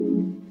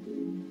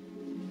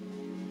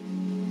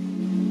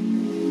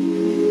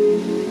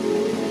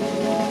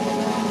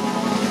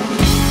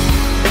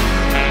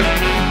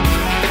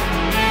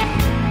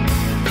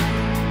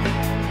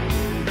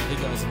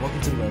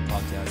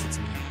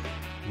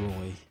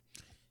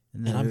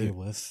And I'm here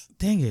with.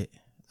 Dang it!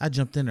 I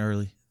jumped in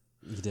early.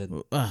 You did.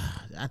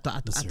 I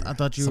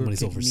thought you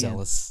somebody's were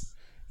overzealous.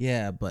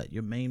 Yeah, but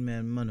your main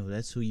man Manu,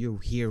 that's who you're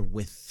here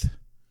with.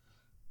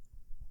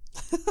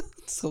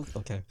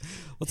 Okay.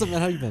 What's up,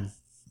 man? How you been?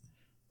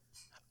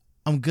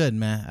 I'm good,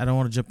 man. I don't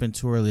want to jump in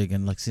too early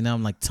again. Like, see, now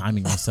I'm like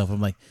timing myself.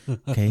 I'm like,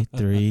 okay,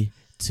 3,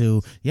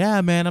 2.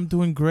 Yeah, man, I'm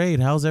doing great.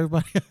 How's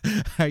everybody?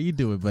 How you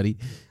doing, buddy?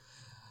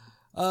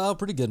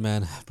 Pretty good,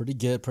 man. Pretty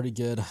good.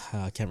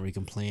 Can't really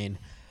complain.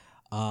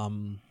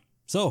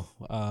 So,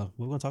 what are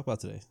we gonna talk about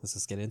today? Let's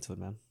just get into it,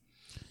 man.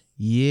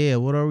 Yeah,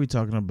 what are we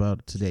talking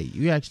about today?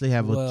 You actually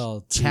have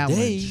a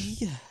challenge.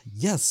 Today,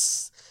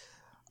 yes.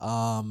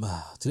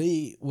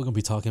 Today we're gonna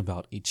be talking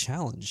about a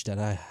challenge that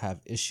I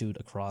have issued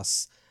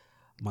across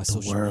my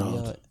social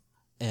media,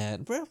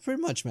 and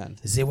pretty much, man.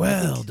 The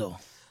world.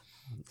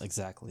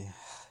 Exactly.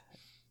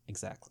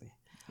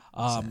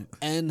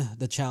 And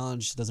the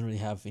challenge doesn't really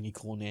have any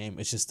cool name.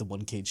 It's just the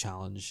 1K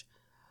challenge.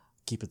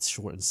 Keep it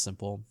short and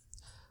simple.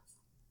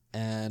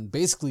 And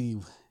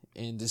basically,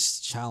 in this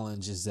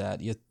challenge is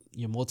that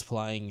you're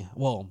multiplying.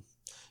 Well,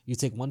 you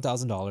take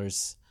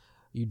 $1,000,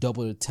 you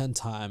double it 10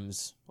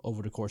 times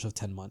over the course of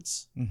 10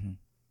 months. Mm-hmm.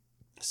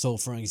 So,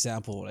 for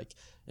example, like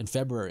in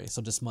February,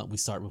 so this month we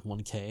start with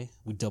 1K,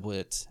 we double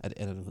it at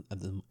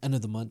the end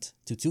of the month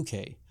to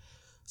 2K.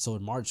 So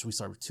in March we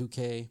start with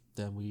 2K,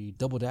 then we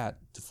double that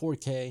to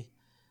 4K.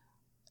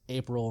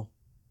 April,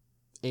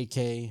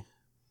 8K,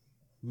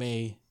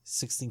 May,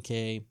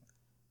 16K,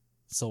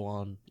 so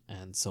on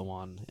and so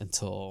on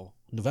until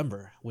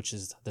November, which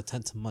is the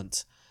 10th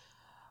month.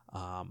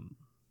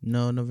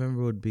 No,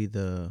 November would be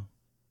the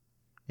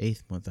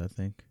 8th month, I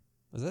think.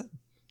 Is it?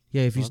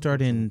 Yeah, if you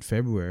start in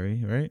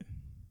February, right?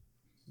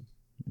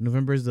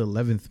 November is the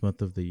 11th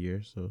month of the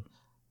year, so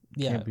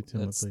yeah, can't be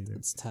 10 months later.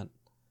 It's 10.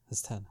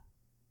 It's 10.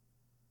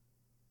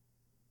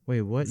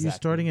 Wait, what? Exactly. You're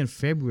starting in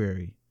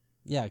February?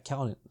 Yeah,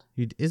 count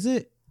it. Is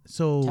it?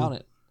 So count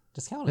it.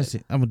 Just count it.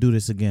 See, I'm gonna do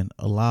this again,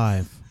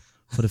 alive,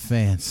 for the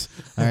fans.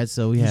 All right,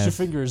 so we use have your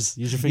fingers.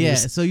 Yeah,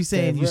 so you're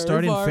saying you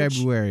start in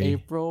February,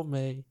 April,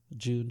 May,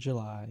 June,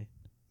 July,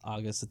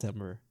 August,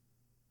 September.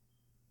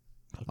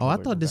 October, I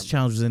thought this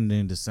challenge was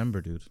ending in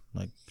December, dude.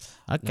 Like,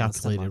 I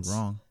calculated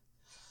wrong.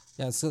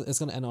 Yeah, it's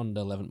gonna end on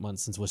the 11th month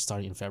since we're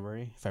starting in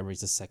February.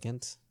 February's the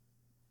 2nd.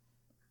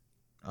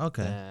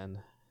 Okay. And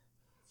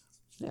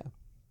yeah.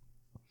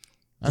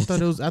 I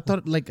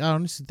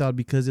honestly thought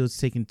because it was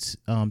taking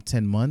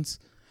 10 months,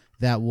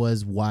 that's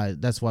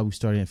why we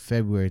started in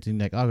February. Thinking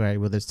like, all right,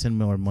 well, there's 10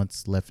 more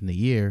months left in the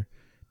year,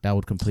 that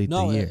would complete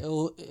the year.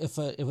 No,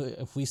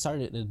 if we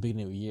started at the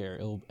beginning of the year,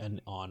 it'll end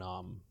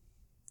on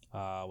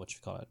what you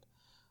call it?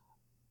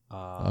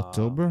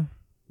 October.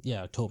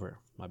 Yeah, October.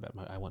 My bad.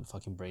 I went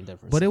fucking brain dead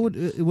for a But second.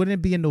 it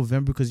wouldn't be in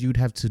November because you'd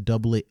have to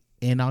double it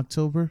in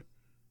October.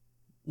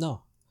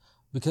 No,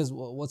 because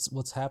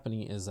what's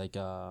happening is like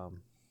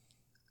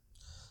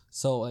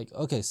So like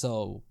okay,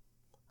 so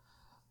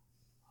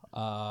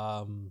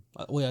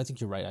wait, I think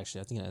you're right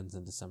actually. I think it ends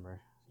in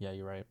December. Yeah,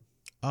 you're right.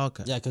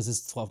 Okay. Yeah, because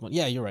it's 12 months.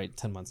 Yeah, you're right.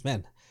 10 months,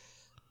 man.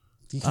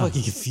 You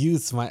fucking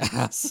confused my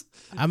ass.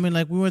 I mean,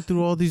 like we went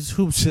through all these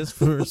hoops just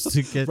for us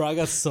to get. Bro, I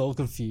got so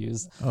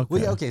confused. Okay.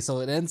 Well, yeah, okay, so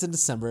it ends in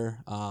December.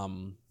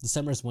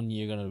 December is when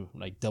you're gonna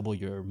like double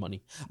your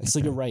money. Okay. So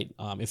you're right.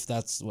 If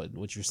that's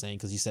what you're saying,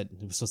 because you said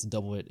you were supposed to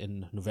double it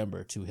in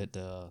November to hit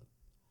the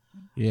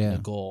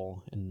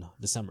goal in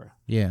December.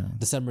 Yeah.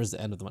 December is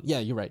the end of the month. Yeah,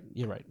 you're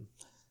right.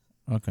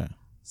 Okay.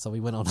 So we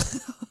went on.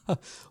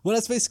 Well,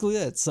 that's basically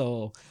it.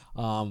 So,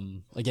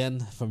 again,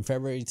 from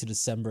February to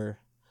December,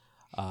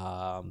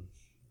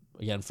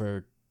 again,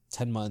 for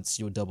 10 months,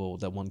 you would double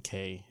that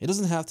 1K. It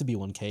doesn't have to be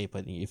 1K,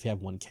 but if you have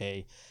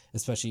 1K,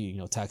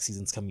 especially, tax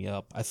season's coming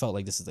up, I felt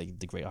like this is like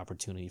the great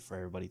opportunity for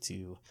everybody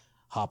to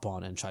hop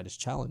on and try this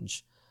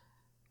challenge.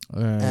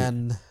 All right.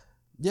 And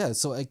yeah,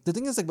 so like the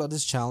thing is like about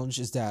this challenge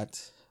is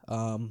that,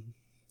 I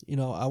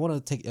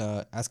want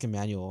to ask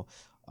Emmanuel,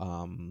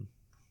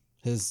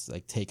 his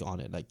like take on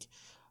it, like,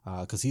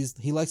 because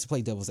he likes to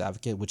play devil's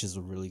advocate, which is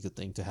a really good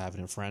thing to have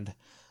in a friend.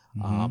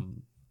 Mm-hmm.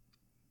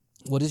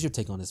 What is your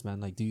take on this, man?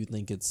 Like, do you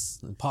think it's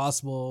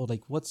impossible?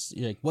 Like, what's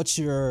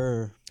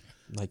your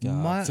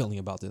feeling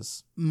about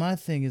this? My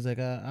thing is like,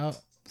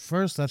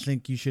 first I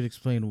think you should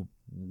explain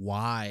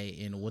why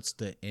and what's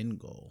the end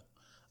goal.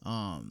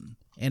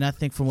 And I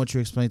think from what you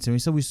explained to me,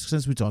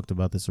 since we talked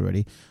about this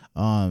already,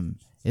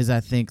 is I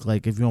think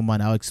like if you don't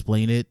mind, I'll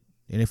explain it,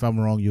 and if I'm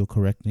wrong, you'll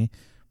correct me.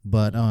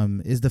 But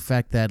is the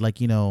fact that like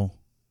the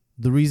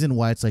reason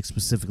why it's like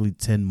specifically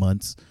 10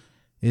 months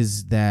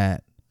is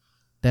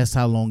that's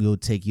how long it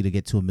would take you to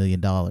get to $1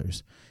 million,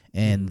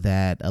 and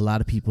that a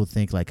lot of people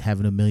think like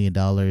having $1 million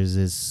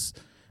is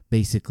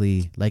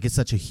basically like it's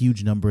such a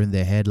huge number in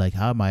their head. Like,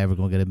 how am I ever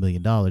gonna get $1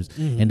 million?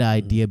 And the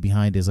idea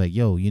behind it is like,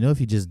 if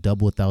you just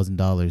double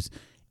 $1,000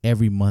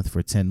 every month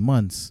for 10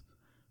 months,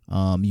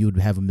 you would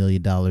have $1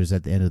 million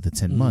at the end of the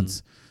 10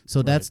 months.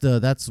 So that's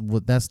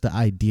the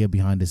idea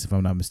behind this, if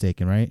I'm not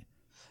mistaken, right?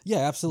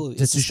 Yeah, absolutely.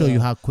 Just to show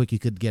you how quick you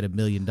could get $1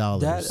 million.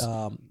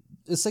 That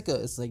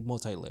it's like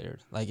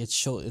multi-layered. Like it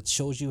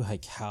shows you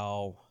like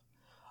how,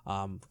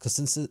 because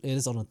since it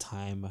is on a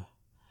time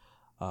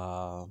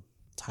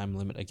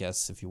limit, I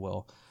guess, if you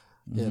will,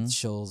 it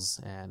shows,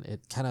 and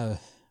it kind of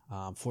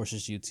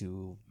forces you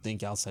to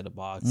think outside the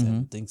box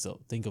and think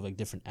of like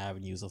different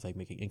avenues of like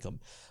making income.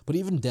 But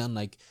even then,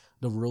 like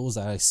the rules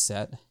that I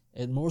set,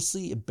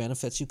 it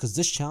benefits you, because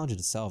this challenge in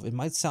itself, it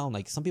might sound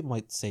like, some people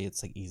might say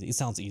it's like easy. It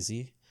sounds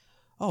easy.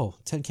 Oh,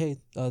 10K,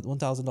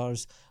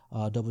 $1,000,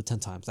 double 10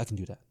 times. I can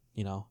do that,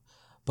 you know.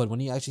 But when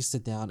you actually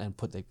sit down and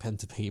put like pen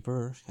to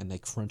paper and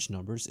like crunch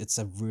numbers, it's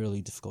a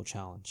really difficult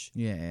challenge.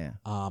 Yeah.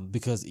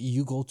 Because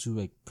you go through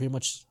like pretty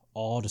much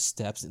all the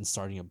steps in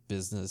starting a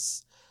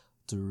business,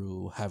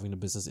 through having the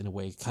business in a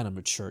way kind of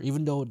mature.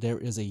 Even though there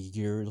is a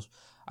year,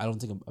 I don't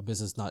think a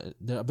business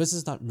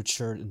not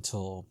matured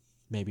until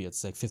maybe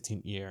it's like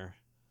 15th year.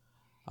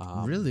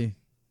 Really?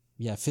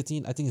 Yeah,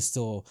 15. I think it's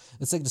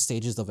like the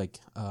stages of like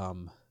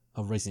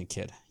of raising a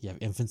kid. You have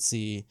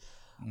infancy,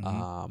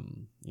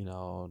 you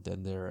know,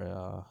 then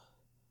they're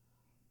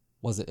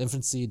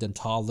infancy, then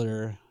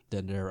toddler,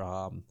 then they're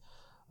a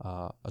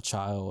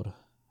child,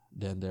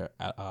 then they're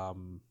a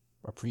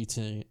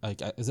preteen.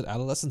 Like, is it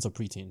adolescence or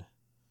preteen?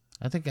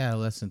 I think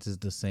adolescence is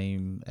the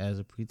same as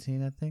a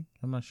preteen, I think.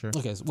 I'm not sure.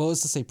 Okay, well,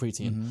 let's just say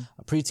preteen.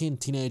 A preteen,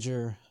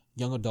 teenager,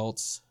 young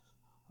adults,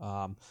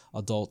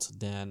 adult,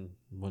 then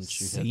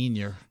once you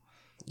senior.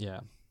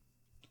 Yeah.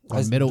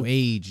 Or middle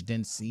age,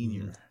 then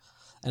senior.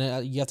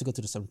 And you have to go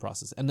through the same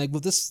process. And like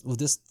with this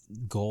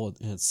goal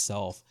in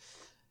itself,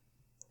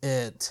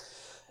 it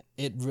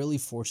really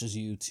forces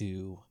you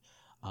to,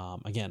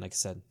 again, like I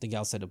said, think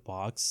outside the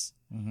box,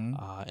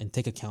 and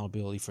take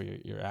accountability for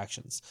your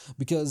actions.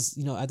 Because,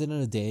 you know, at the end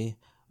of the day,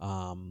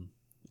 and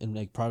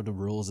like part of the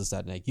rules is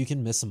that like you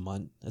can miss a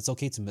month. It's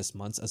okay to miss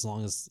months as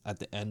long as at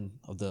the end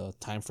of the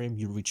time frame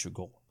you reach your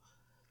goal,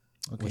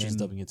 which is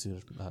dubbing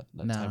into that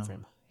time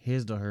frame.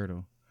 Here's the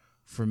hurdle.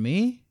 For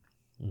me,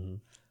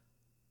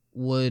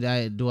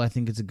 do I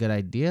think it's a good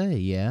idea?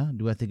 Yeah.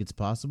 Do I think it's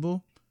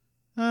possible?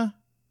 Not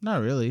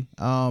really.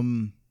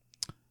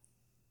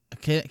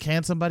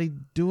 Can somebody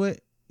do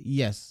it?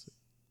 Yes.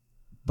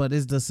 But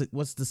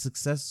what's the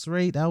success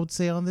rate, I would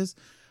say, on this?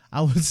 I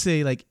would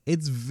say like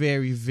it's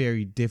very,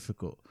 very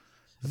difficult.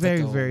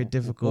 Very, very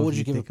difficult. What would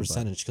you give a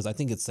percentage? Because I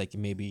think it's like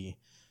maybe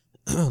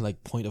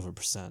like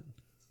 0.1%.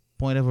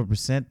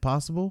 0.1%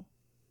 possible?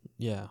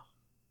 Yeah.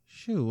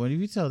 Shoot, when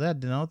you tell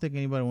that, then I don't think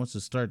anybody wants to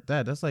start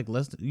that. That's like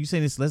you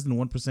saying it's less than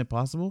 1%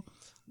 possible?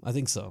 I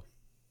think so.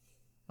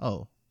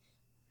 Oh.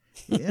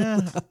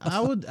 Yeah,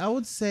 I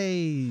would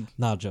say.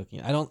 Not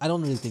joking. I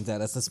don't really think that.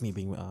 That's me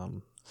being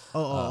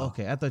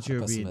okay. I thought you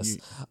were being.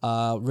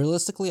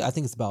 Realistically, I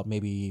think it's about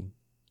maybe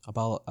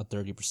about a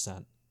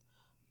 30%.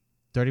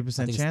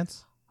 30%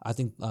 chance. I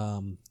think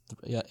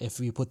yeah, if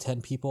we put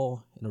 10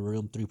 people in a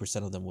room,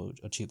 3% of them will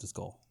achieve this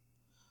goal.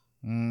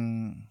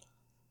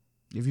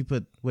 If you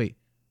put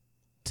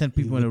 10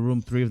 people in a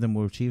room, 3 of them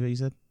will achieve it, you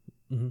said?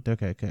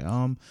 Okay.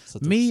 So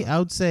me, I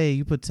would say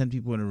you put 10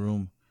 people in a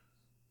room,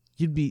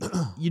 you'd be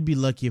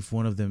lucky if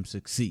one of them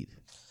succeed.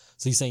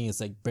 So you're saying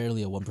it's like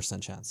barely a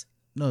 1% chance?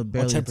 No,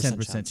 barely a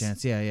 10%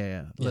 chance.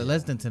 Yeah.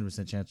 Less than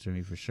 10% chance for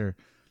me, for sure.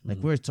 Like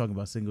we're talking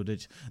about single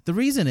digit. The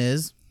reason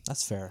is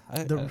that's fair.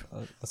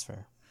 That's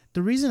fair.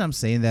 The reason I'm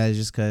saying that is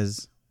just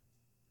because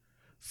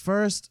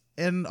first,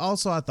 and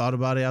also I thought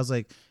about it. I was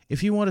like,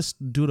 if you want to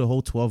do the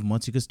whole 12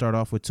 months, you could start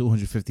off with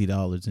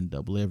 $250 and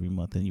double every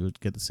month, and you would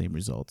get the same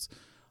results.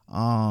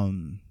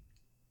 But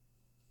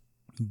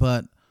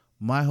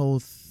my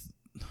whole,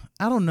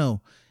 I don't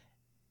know.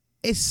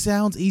 It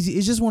sounds easy.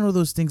 It's just one of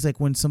those things like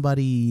when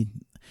somebody,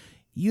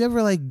 you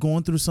ever like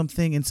going through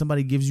something and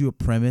somebody gives you a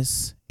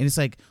premise and it's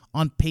like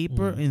on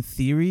paper, in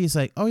theory, it's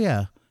like, oh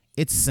yeah,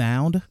 it's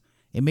sound.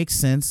 It makes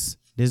sense.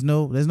 There's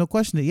no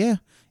question that, yeah,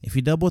 if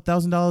you double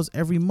 $1,000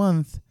 every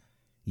month,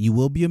 you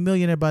will be a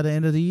millionaire by the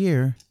end of the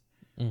year.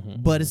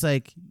 But it's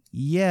like,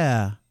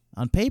 yeah,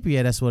 on paper,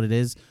 yeah, that's what it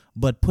is.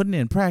 But putting it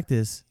in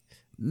practice,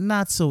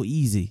 not so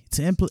easy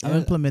to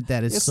implement.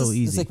 That is so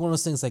easy. It's like one of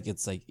those things. Like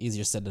it's like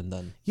easier said than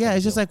done. Yeah,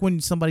 it's just like when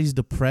somebody's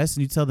depressed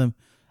and you tell them,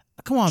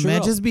 "Come on,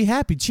 man, just be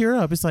happy, cheer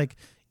up." It's like,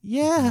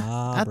 yeah,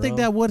 I think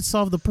that would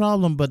solve the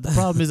problem, but the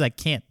problem is I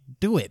can't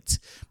do it.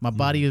 My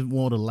body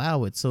won't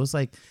allow it. So it's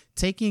like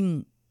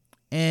taking,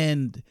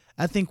 and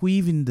I think we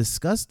even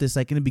discussed this.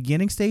 Like in the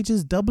beginning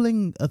stages,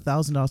 doubling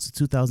 $1,000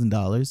 to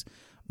 $2,000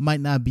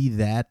 might not be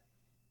that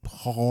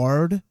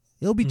hard.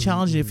 It'll be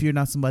challenging if you're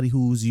not somebody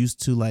who's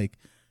used to like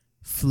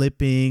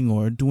flipping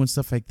or doing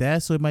stuff like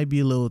that. So it might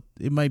be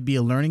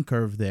a learning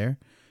curve there.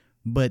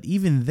 But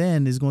even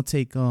then, it's gonna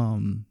take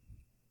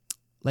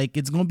like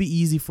it's gonna be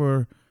easy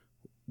for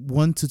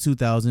 1 to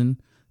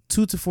 2,000,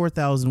 2 to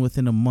 4,000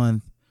 within a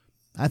month.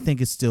 I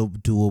think it's still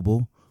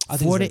doable. I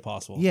think it's very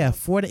possible. Yeah,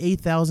 4,000 to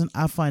 8,000.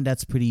 I find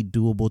that's pretty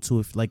doable too.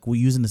 If like we're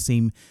using the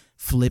same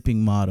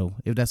flipping model,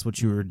 if that's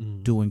what you were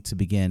doing to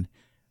begin.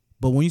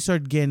 But when you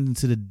start getting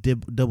into the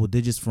double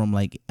digits from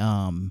like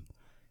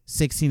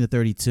 16 to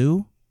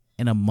 32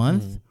 in a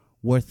month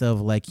worth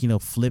of like,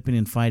 flipping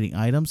and finding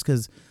items,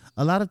 because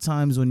a lot of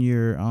times when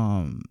you're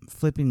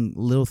flipping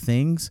little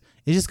things,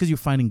 it's just because you're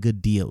finding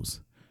good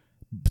deals.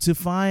 To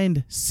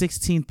find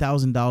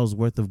 $16,000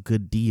 worth of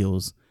good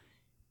deals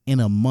in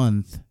a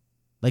month,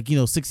 like,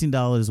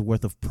 $16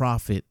 worth of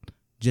profit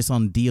just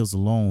on deals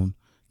alone,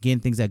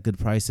 getting things at good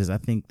prices, I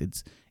think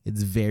it's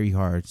very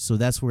hard. So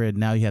that's where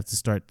now you have to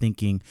start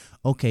thinking,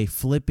 okay,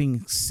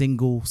 flipping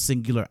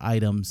singular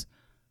items,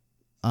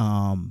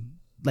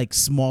 like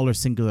smaller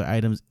singular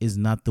items is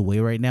not the way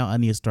right now. I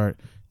need to start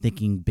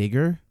thinking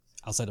bigger.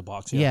 Outside the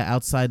box, yeah,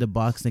 outside the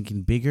box,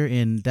 thinking bigger.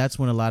 And that's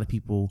when a lot of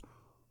people,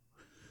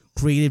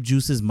 creative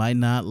juices might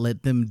not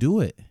let them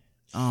do it.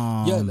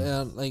 And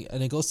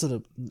it goes to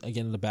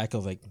the back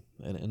of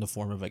in the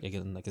form of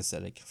again, like I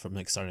said, from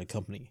starting a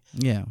company.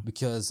 Yeah,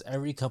 because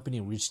every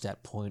company reached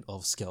that point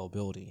of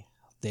scalability.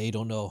 They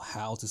don't know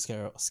how to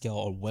scale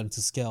or when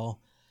to scale.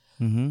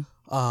 Mm-hmm.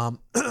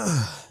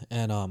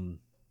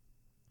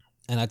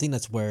 And I think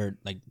that's where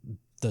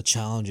the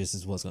challenges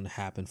is what's going to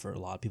happen for a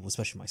lot of people,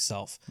 especially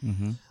myself.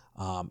 Mm-hmm.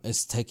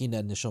 Is taking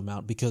that initial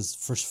amount, because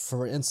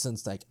for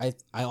instance, I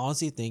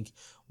honestly think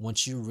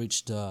once you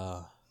reach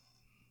the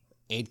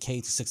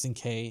 8K to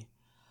 16K,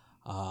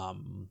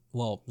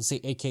 let's say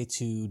 8K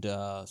to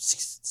the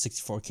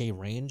 64K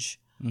range,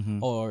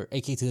 Mm-hmm. or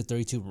 8K to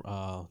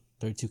the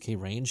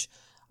 32K range,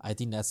 I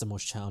think that's the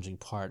most challenging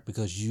part,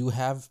 because you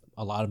have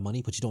a lot of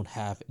money, but you don't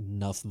have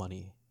enough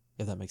money,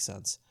 if that makes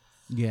sense.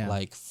 Yeah,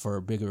 Like for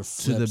bigger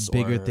flips, to the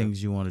bigger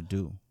things you want to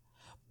do.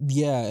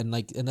 Yeah, and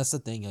that's the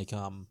thing.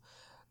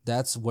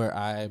 That's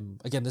where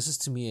this is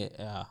to me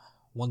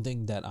one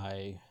thing that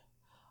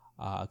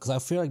because I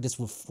feel like this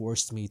would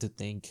force me to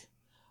think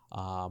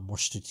more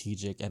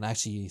strategic and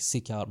actually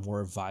seek out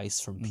more advice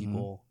from Mm-hmm.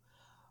 people,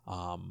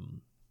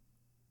 and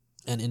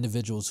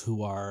individuals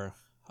who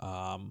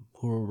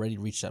already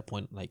reached that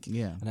point,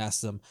 and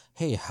ask them,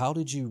 hey, how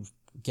did you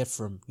get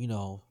from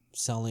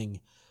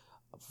selling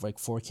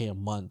 4K a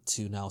month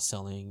to now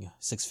selling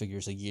six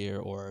figures a year,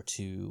 or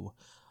to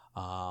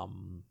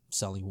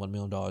selling $1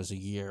 million a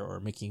year, or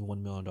making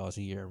 $1 million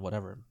a year,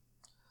 whatever.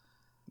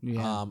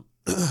 Yeah.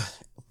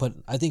 But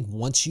I think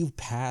once you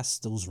pass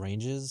those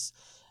ranges,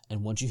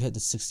 and once you hit the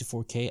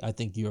 64K, I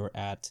think you're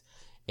at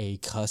a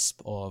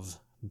cusp of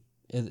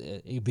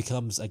it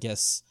becomes, I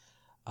guess,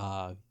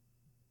 a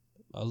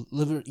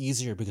little bit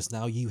easier, because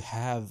now you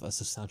have a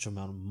substantial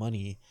amount of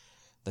money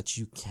that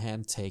you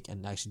can take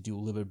and actually do a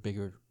little bit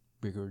bigger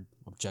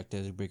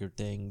objectives, bigger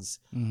things.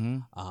 Mm-hmm.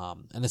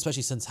 And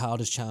especially since how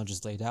this challenge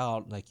is laid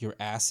out, your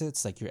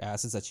assets that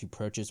you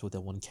purchase with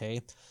the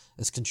 1K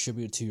is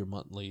contributed to your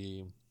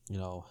monthly,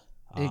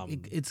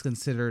 it's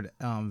considered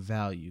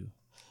value.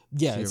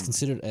 Yeah, it's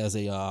considered as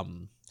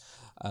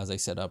as I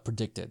said,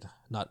 predicted,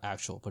 not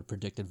actual, but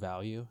predicted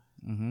value.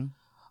 Mm-hmm.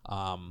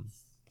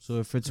 So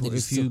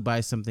if you buy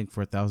something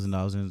for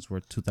 $1,000 and it's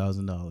worth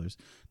 $2,000,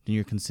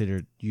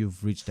 then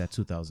you've reached that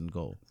 2,000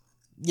 goal.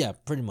 Yeah,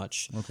 pretty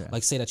much. Okay.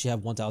 Say that you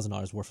have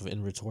 $1,000 worth of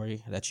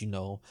inventory that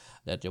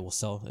that it will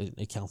sell.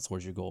 It counts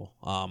towards your goal.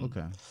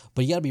 Okay.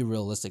 But you gotta be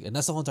realistic, and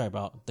that's the whole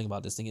thing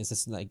about this thing is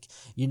it's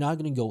you're not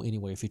gonna go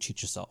anywhere if you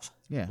cheat yourself.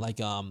 Yeah.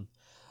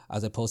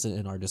 As I posted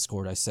in our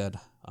Discord, I said,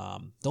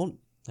 don't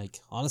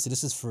honestly,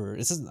 this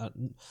isn't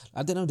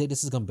at the end of the day,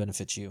 this is gonna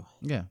benefit you.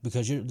 Yeah.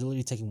 Because you're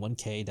literally taking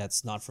 1K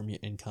that's not from your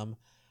income.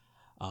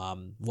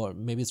 Well,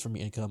 maybe it's from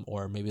your income,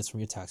 or maybe it's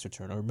from your tax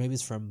return, or maybe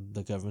it's from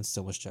the government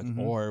stimulus check,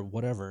 Mm-hmm. or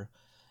whatever,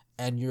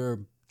 and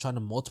you're trying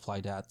to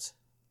multiply that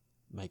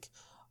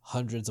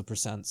hundreds of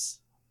percents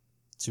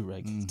to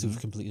Mm-hmm. to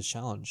complete this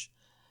challenge.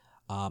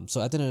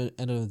 So at the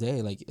end of the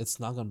day, it's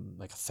not gonna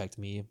affect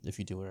me if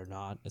you do it or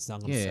not. It's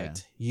not gonna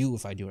affect you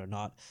if I do it or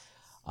not.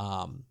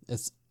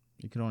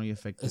 It can only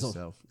affect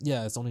yourself.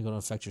 It's only gonna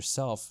affect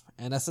yourself,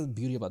 and that's the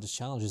beauty about this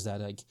challenge, is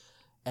that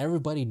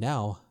everybody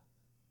now,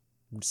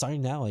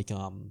 starting now,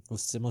 with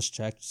stimulus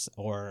checks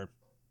or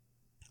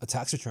a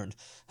tax return,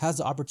 has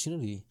the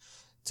opportunity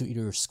to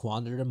either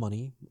squander their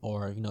money,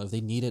 or if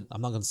they need it.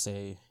 I'm not gonna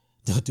say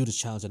do the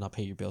challenge and not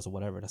pay your bills or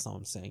whatever. That's not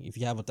what I'm saying. If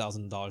you have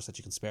 $1,000 that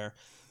you can spare,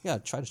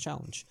 try the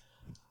challenge.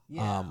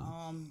 Yeah,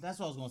 that's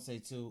what I was gonna say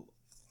too.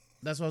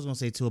 That's what I was gonna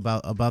say too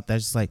about that.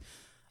 Just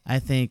I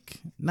think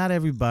not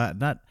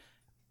everybody,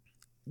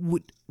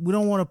 we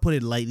don't want to put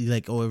it lightly,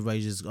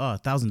 everybody just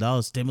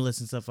 $1,000 stimulus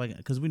and stuff like that,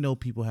 because we know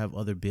people have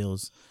other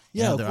bills,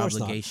 and other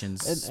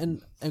obligations, not.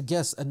 And I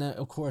guess, and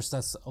of course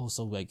that's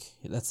also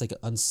that's an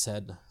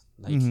unsaid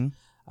Mm-hmm.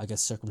 I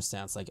guess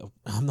circumstance.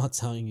 I'm not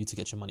telling you to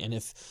get your money, and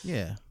if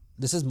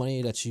this is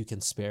money that you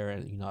can spare,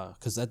 and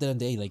because at the end of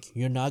the day,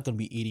 you're not gonna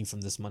be eating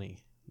from this money,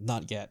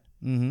 not yet.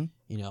 Mm-hmm.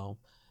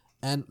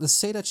 And let's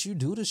say that you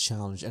do this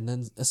challenge, and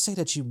then let's say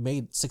that you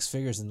made six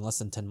figures in less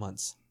than 10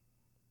 months.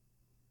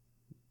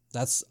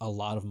 That's a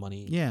lot of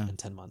money in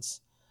 10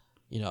 months.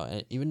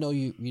 And even though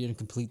you didn't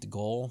complete the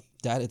goal,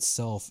 that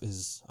itself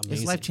is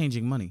amazing. It's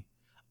life-changing money.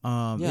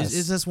 Yes.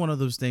 It's just one of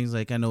those things,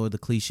 I know the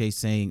cliche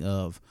saying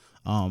of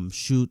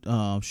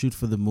shoot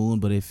for the moon,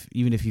 but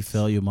even if you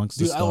fail, you're amongst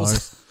the Dude,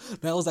 stars.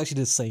 that was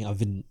actually just saying I've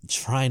been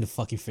trying to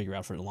fucking figure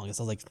out for the longest.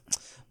 I was like,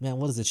 man,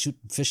 what is it? Shoot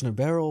fish in a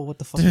barrel? What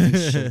the fuck is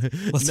this shit?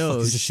 What the fuck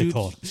is this shit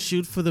called?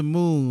 Shoot for the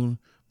moon,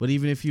 but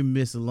even if you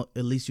miss,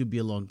 at least you'll be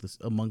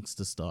amongst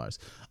the stars.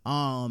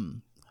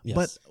 Yes.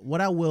 But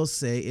what I will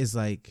say is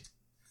like,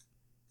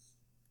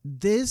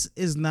 this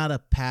is not a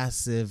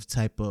passive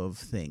type of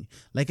thing.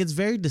 Like, it's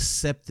very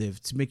deceptive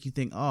to make you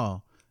think,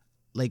 oh,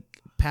 like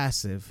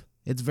passive.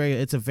 It's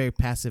a very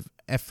passive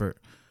effort.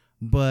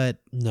 But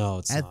no,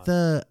 it's at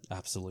not.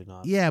 Absolutely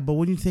not. Yeah, but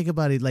when you think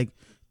about it, like,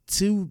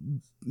 to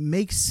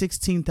make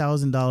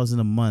 $16,000 in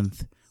a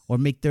month, or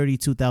make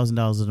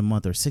 $32,000 in a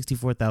month, or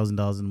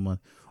 $64,000 in a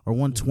month, or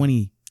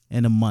 $120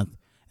 in a month,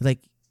 like,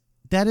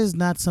 that is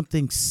not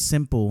something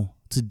simple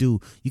to do.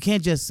 You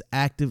can't just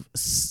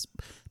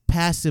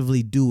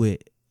passively do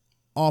it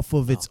off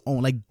of its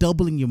own, like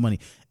doubling your money.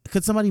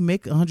 Could somebody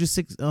make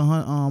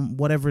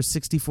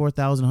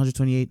 64,000,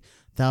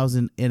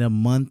 128,000 in a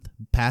month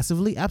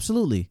passively?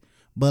 Absolutely.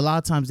 But a lot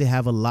of times they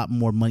have a lot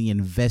more money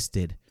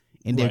invested,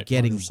 and they're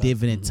getting 100%.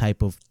 Dividend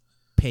type of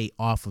pay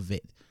off of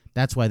it.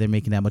 That's why they're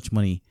making that much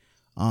money.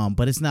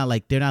 But it's not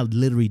like they're not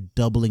literally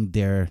doubling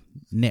their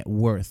net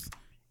worth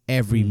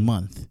every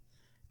month.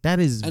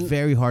 That is a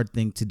very hard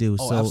thing to do.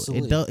 So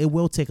absolutely. It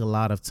will take a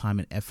lot of time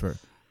and effort.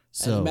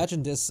 So and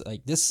imagine this,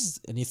 like this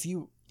is, and if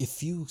you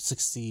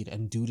succeed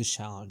and do this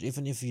challenge,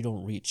 even if you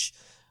don't reach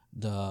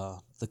the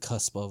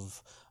cusp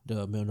of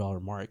the $1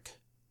 million mark,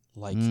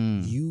 like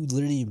you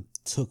literally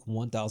took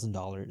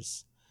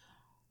 $1,000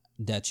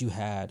 that you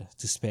had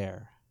to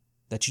spare,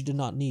 that you did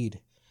not need,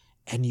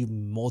 and you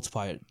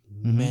multiply it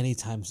many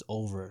times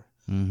over.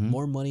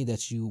 More money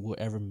that you will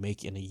ever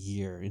make in a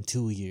year, in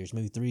 2 years,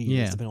 maybe 3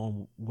 years, depending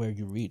on where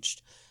you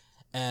reached.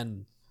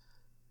 And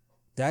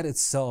that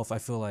itself, I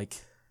feel like,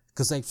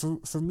 because like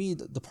for me,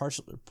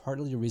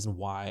 partly the reason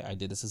why I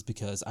did this is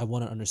because I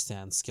want to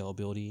understand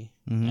scalability,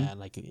 and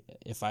like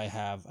if I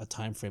have a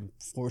time frame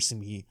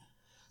forcing me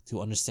to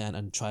understand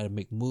and try to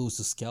make moves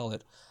to scale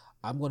it,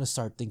 I'm going to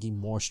start thinking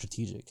more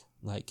strategic.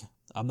 Like,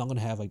 I'm not going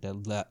to have like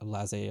that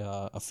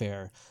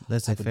laissez-faire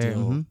type of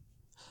deal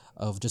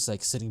of just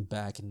like sitting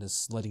back and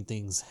just letting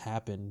things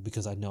happen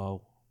because I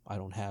know I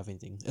don't have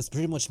anything. It's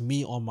pretty much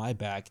me on my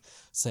back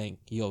saying,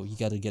 yo, you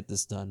got to get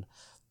this done.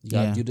 You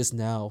got to do this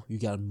now. You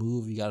got to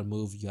move. You got to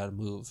move. You got to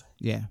move.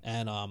 Yeah.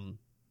 And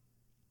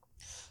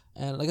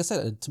like I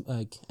said,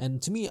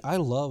 and to me, I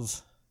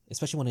love,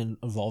 especially when it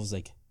involves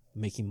like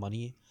making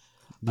money.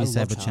 These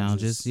type of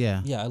challenges.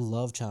 Yeah. Yeah, I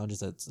love challenges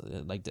that's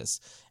like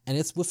this. And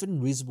it's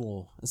within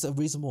it's a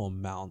reasonable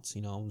amount,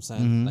 you know what I'm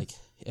saying? Like,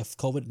 if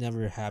COVID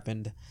never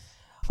happened,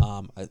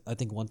 I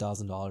think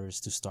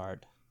 $1,000 to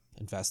start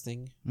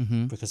investing,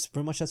 because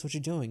pretty much that's what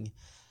you're doing.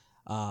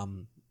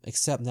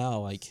 Except now,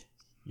 like,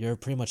 you're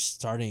pretty much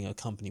starting a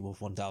company with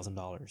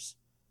 $1,000.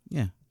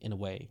 Yeah. In a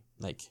way,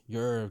 like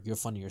you're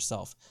funding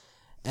yourself.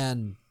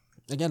 And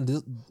again,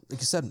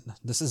 like you said,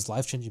 this is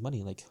life-changing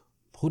money. Like,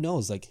 who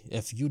knows? Like,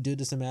 if you do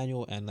this,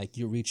 Emmanuel, and like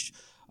you reach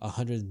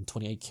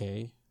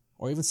 128K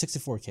or even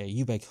 64K,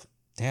 you be like,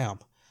 damn,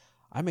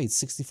 I made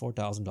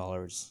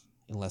 $64,000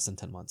 in less than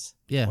 10 months.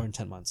 Yeah. Or in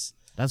 10 months.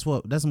 That's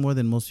more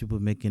than most people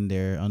make on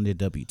their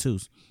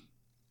W-2s.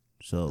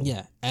 So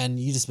yeah, and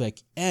you just be like,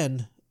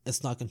 and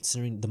it's not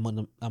considering the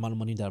amount of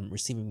money that I'm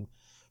receiving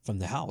from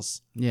the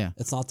house. Yeah.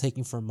 It's not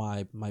taking from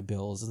my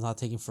bills. It's not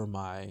taking from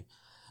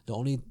the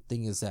only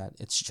thing is that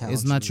it's challenging.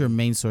 It's not your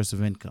main source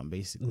of income,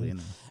 basically. You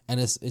know? And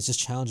it's just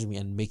challenging me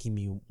and making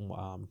me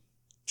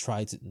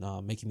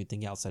making me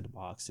think outside the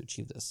box to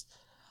achieve this.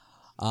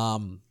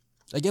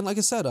 Again, like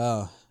I said,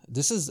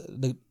 this is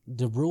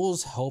the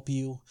rules help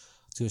you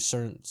to a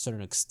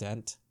certain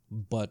extent,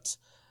 but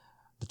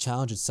the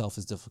challenge itself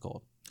is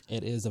difficult.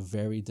 It is a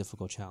very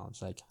difficult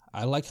challenge. Like,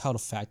 I like how the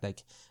fact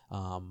like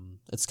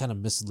it's kind of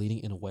misleading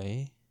in a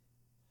way.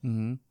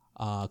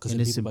 Because in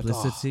its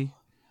simplicity. Like,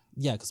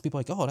 yeah, because people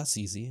are like, oh, that's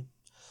easy.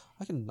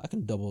 I can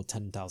double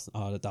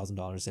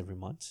 $1,000 every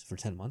month for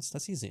 10 months.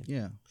 That's easy.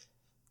 Yeah.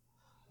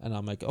 And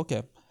I'm like,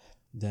 okay.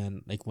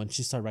 Then like when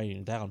she started writing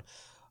it down,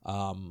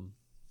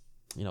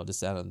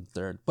 this, that, and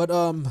third. But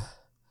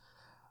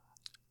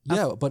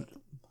yeah, but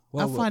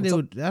well, I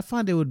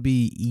find it would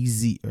be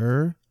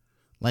easier,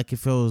 like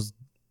if it was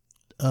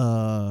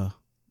a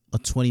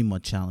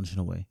 20-month challenge in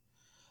a way.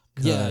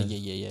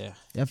 Yeah.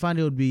 I find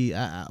it would be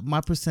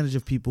my percentage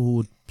of people who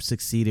would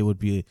succeed. It would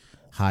be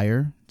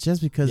higher,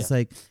 just because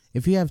like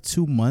if you have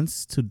 2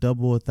 months to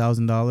double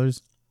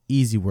 $1,000,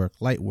 easy work,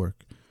 light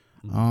work.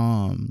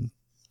 2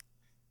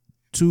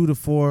 to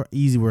 4,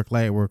 easy work,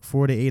 light work.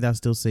 4 to 8, I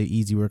still say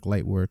easy work,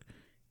 light work.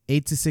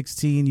 8 to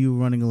 16, you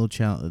running a little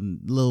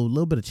challenge,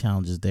 little bit of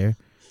challenges there,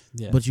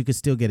 but you could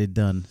still get it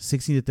done.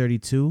 16 to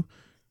 32,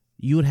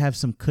 you would have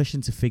some cushion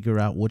to figure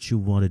out what you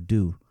want to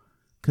do.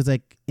 Because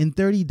like in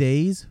 30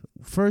 days,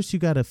 first you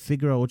got to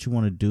figure out what you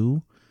want to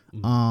do.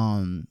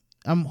 I'm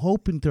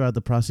hoping throughout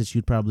the process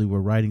you probably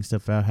were writing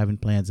stuff out, having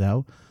plans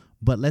out.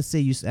 But let's say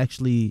you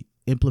actually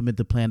implement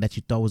the plan that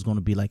you thought was going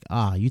to be like,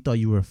 you thought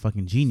you were a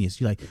fucking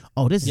genius. You're like,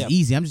 oh, this is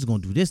easy. I'm just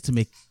going to do this to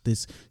make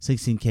this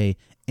 16K.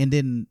 And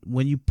then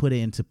when you put it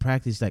into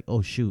practice, like,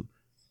 oh, shoot,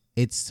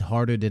 it's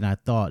harder than I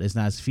thought. It's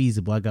not as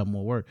feasible. I got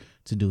more work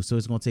to do. So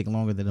it's going to take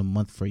longer than a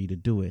month for you to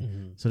do it.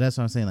 Mm-hmm. So that's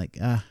what I'm saying. Like,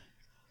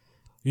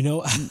 you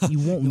know, you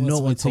won't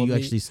know until you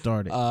actually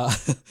start it.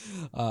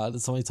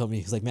 Somebody told me,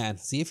 he's like, man,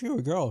 see, if you're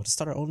a girl, just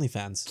start our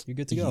OnlyFans. You're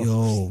good to go.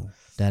 Yo,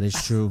 that is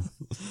true.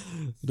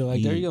 There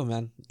you go,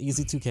 man.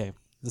 Easy 2K.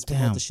 Just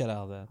promote the shit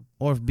out of that.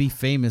 Or be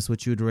famous,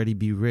 which you'd already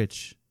be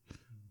rich.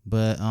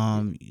 But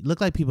look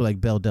like people like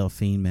Belle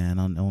Delphine, man,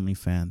 on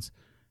OnlyFans.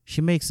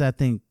 She makes, I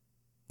think,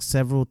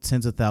 several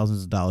tens of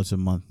thousands of dollars a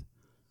month.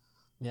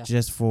 Yeah.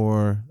 Just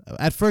for,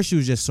 at first she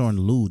was just showing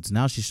lewds.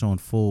 Now she's showing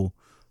full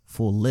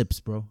lips,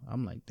 bro.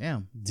 I'm like,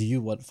 damn. Do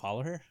you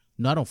follow her?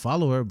 No, I don't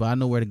follow her, but I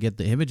know where to get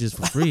the images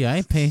for free. I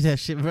ain't paying that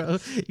shit, bro.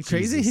 You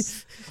crazy?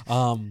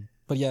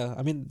 But yeah,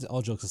 I mean,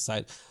 all jokes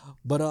aside,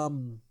 but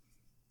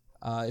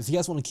if you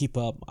guys want to keep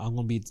up, I'm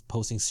gonna be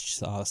posting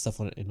stuff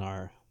in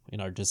our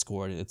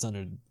Discord. It's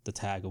under the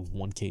tag of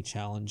 1K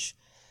challenge,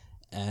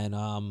 and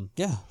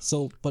yeah.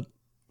 So, but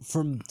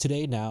from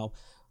today now,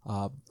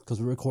 because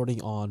we're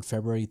recording on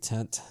February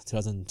 10th,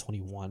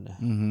 2021.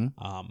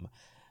 Mm-hmm.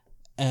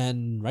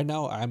 And right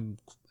now I'm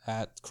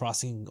at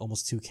crossing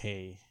almost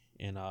 2K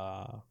in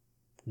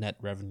net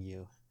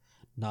revenue,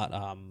 not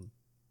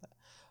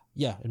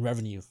in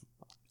revenue.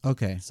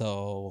 Okay.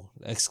 So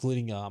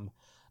excluding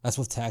that's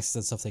with taxes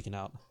and stuff taken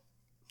out.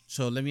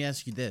 So let me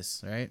ask you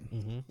this, right?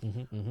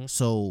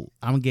 So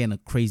I'm getting a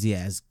crazy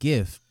ass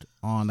gift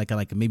on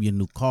like maybe a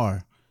new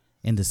car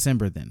in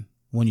December then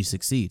when you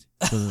succeed,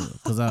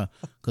 because of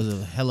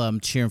hella I'm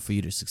cheering for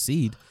you to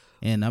succeed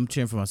and I'm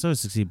cheering for myself to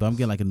succeed, but I'm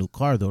getting like a new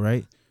car though,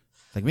 right?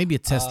 Like maybe a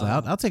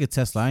Tesla. I'll take a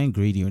Tesla. I ain't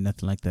greedy or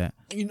nothing like that.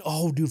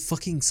 Dude,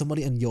 fucking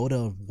somebody in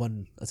Yoda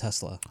won a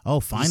Tesla.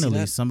 Oh,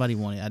 finally somebody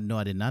won it. I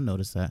did not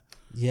notice that.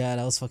 Yeah,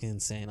 that was fucking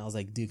insane. I was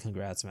like, dude,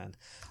 congrats, man.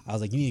 I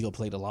was like, you need to go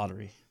play the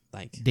lottery.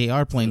 Like they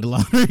are playing the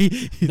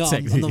lottery. No,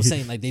 I'm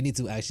saying like they need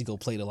to actually go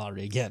play the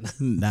lottery again.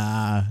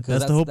 Nah,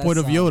 that's the whole point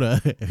of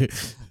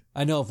Yoda.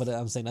 I know, but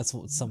I'm saying that's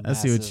some. I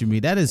see what you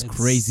mean. That is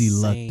crazy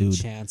luck, dude.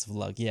 Chance of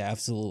luck, yeah,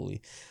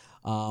 absolutely.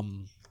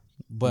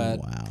 But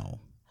wow.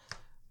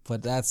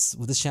 But that's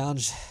with this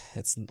challenge.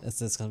 It's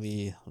gonna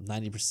be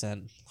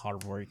 90%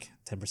 hard work,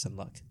 10%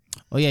 luck.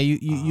 Oh yeah,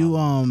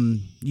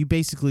 you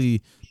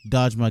basically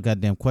dodged my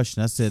goddamn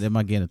question. I said, "Am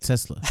I getting a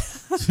Tesla?"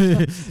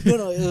 No,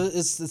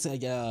 it's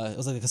like it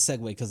was like a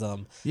segue because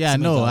yeah, I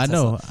know what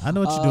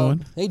you're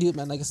doing. Hey, dude,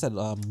 man, like I said,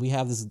 we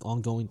have this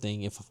ongoing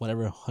thing. If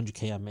whatever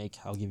 100K I make,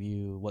 I'll give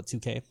you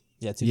 2K.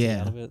 Yeah, 2K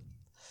out of it.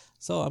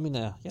 So I mean,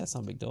 it's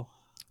not a big deal.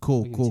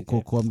 Cool.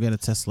 I'm getting a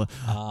Tesla.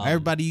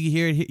 Everybody,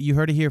 you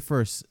heard it here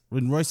first.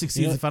 When Roy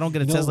succeeds, if I don't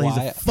get a Tesla, he's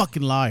a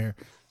fucking liar.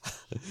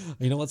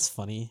 You know what's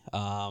funny?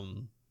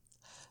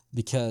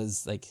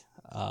 Because like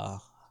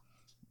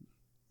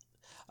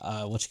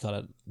what you call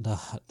it,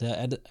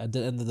 at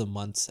the end of the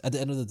month, at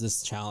the end of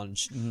this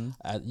challenge,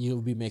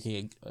 you'll be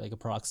making like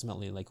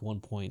approximately like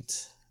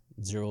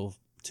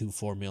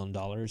 $1.024 million,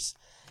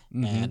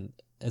 and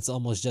it's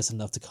almost just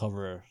enough to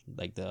cover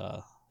like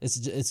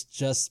it's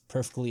just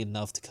perfectly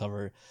enough to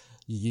cover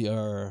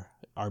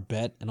our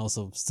bet and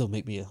also still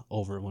make me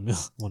over 1 mil.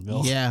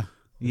 Yeah.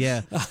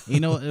 You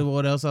know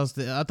what else I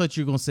thought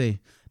you were gonna say?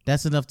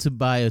 That's enough to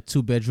buy a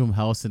 2-bedroom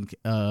house in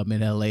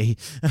LA.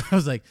 I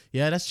was like,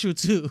 yeah, that's true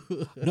too.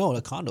 No,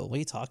 a condo. What are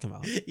you talking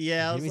about?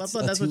 Yeah, I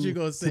thought that's what you were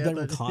gonna say.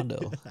 2-bedroom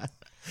condo.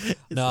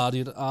 No,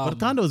 dude. But a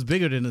condo is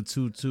bigger than a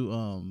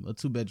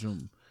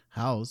 2-bedroom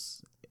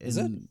house. Is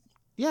it?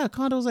 Yeah, a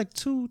condo is like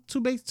two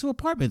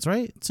apartments,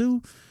 right?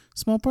 2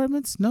 small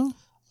apartments? No,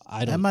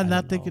 Am I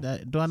not thinking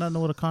that? Do I not know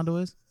what a condo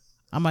is?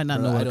 I might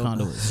not know what a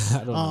condo is.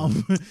 I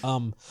don't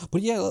know.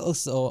 But yeah.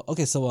 So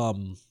okay.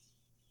 So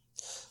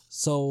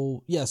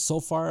yeah. So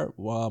far,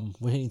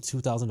 we're hitting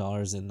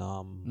 $2,000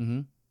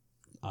 in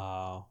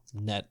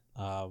net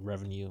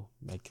revenue,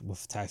 like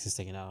with taxes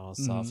taken out and all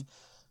that stuff.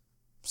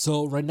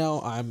 So right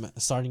now, I'm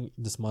starting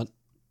this month.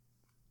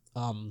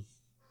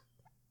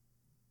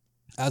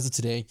 As of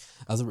today,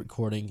 as of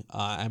recording,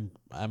 I'm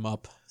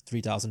up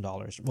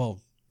 $3,000. Well,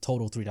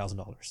 total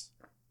 $3,000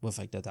 with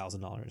like the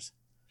 $1,000.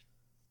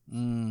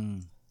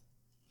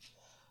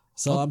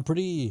 So I'm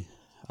pretty,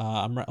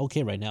 I'm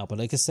okay right now. But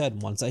like I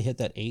said, once I hit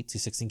that 8 to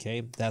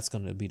 16K, that's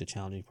gonna be the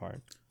challenging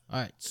part. All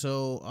right.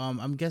 So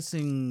I'm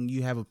guessing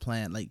you have a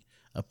plan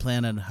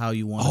on how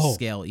you want to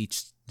scale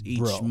each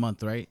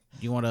month, right?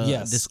 You want to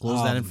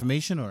disclose that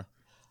information or?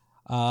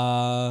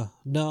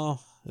 No.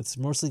 It's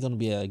mostly gonna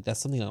be that's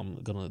something I'm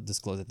gonna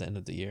disclose at the end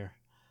of the year.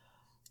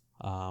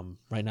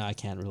 Right now I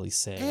can't really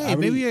say. Hey,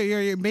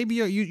 maybe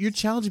you're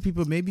challenging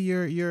people. Maybe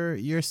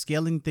your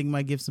scaling thing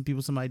might give some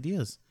people some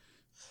ideas.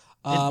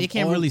 It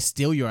can't really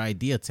steal your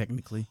idea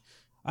technically.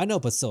 I know,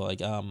 but still,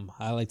 like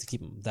I like to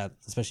keep that,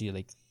 especially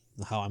like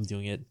how I'm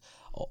doing it,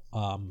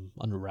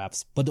 under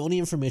wraps. But the only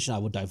information I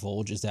would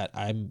divulge is that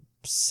I'm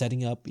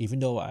setting up. Even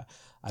though I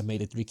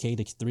made a 3K,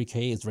 the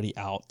 3K is already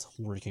out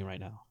working right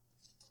now.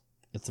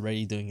 It's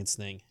already doing its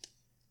thing.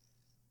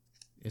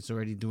 It's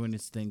already doing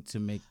its thing to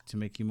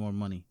make you more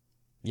money.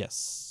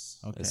 Yes.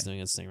 Okay. It's doing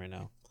its thing right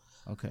now.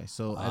 Okay.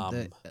 So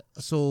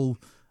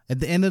at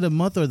the end of the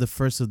month or the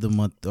first of the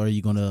month, are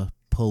you gonna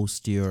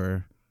post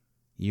your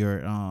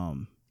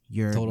Total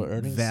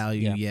earnings?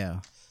 value?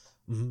 Yeah.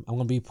 I'm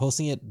gonna be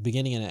posting it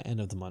beginning and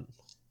end of the month.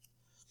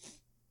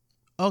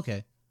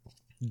 Okay.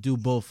 Do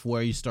both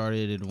where you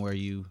started and where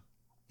you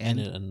And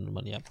end. end of the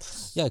month,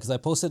 yeah, because I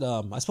posted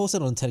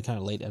on TED kind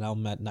of late, and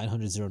I'm at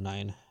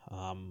 909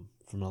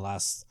 from the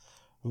last,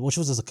 which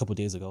was just a couple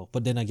days ago.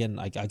 But then again,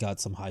 I got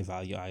some high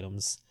value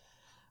items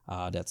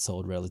that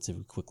sold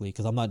relatively quickly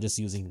because I'm not just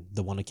using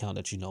the one account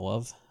that you know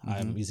of.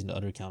 I'm using the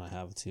other account I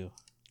have too.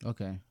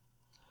 Okay.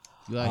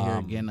 You out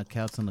here getting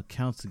accounts on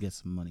accounts to get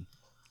some money.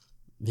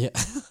 Yeah.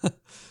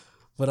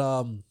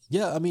 But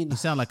yeah, I mean, You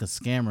sound like a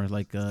scammer,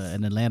 like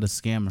an Atlanta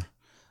scammer.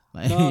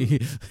 Like, No,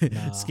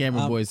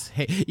 scammer boys.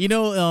 Hey, you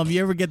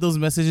ever get those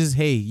messages?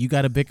 Hey, you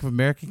got a Bank of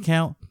America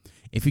account?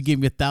 If you give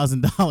me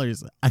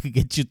 $1,000, I could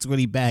get you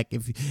 20 back.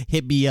 If you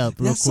hit me up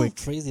real that's quick.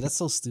 so crazy. That's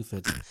so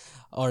stupid.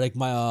 Or like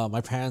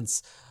my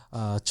parents'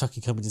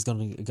 trucking company is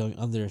going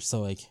under,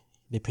 so like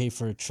they pay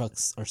for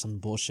trucks or some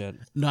bullshit.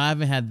 No, I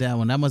haven't had that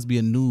one. That must be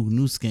a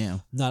new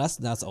scam. No,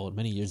 that's old,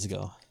 many years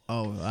ago.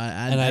 Oh,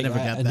 I And never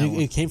got that it,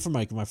 one. it came from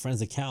my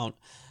friend's account,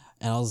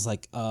 and I was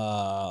like,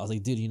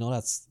 dude,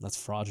 that's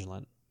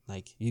fraudulent.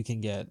 Like you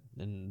can get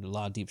in a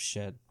lot of deep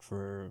shit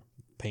for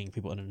paying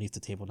people underneath the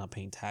table, not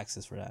paying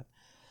taxes for that.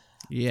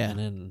 Yeah.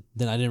 And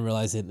then I didn't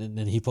realize it, and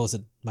then he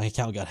posted my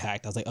account got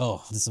hacked. I was like,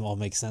 oh, this all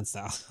makes sense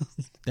now.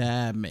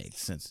 That makes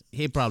sense.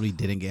 He probably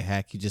didn't get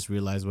hacked. He just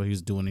realized what he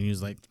was doing, and he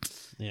was like,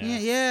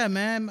 "Yeah,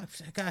 man,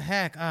 I got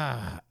hacked.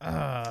 I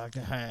got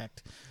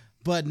hacked."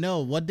 But no,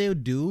 what they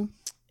would do,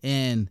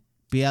 and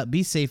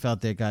be safe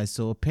out there, guys.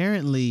 So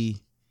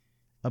apparently,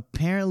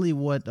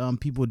 what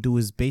people do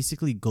is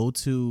basically go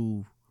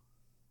to,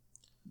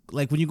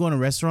 like when you go in a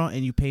restaurant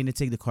and you pay to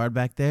take the card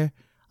back there.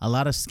 A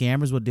lot of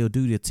scammers, what they'll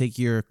do, they'll take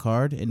your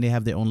card and they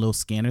have their own little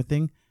scanner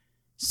thing,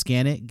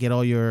 scan it, get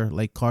all your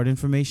like card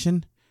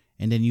information,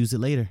 and then use it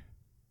later.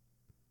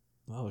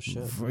 Oh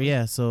shit.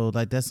 So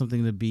like that's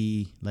something to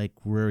be like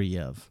wary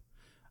of.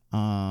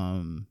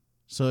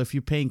 So if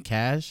you're paying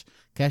cash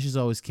is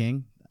always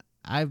king.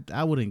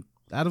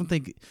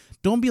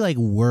 Don't be like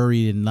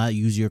worried and not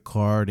use your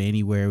card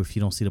anywhere if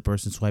you don't see the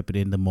person swipe it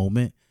in the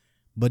moment.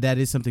 But that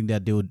is something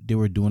that they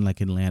were doing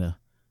like in Atlanta.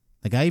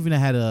 Like I even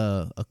had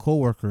a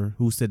coworker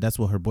who said that's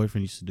what her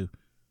boyfriend used to do.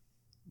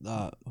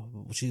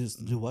 She used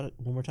to do what?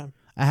 One more time.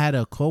 I had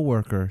a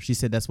coworker. She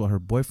said that's what her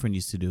boyfriend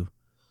used to do.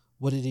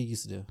 What did he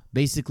used to do?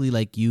 Basically,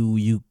 like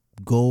you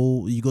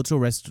go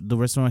to the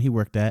restaurant he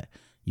worked at.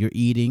 You're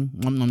eating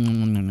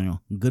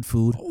good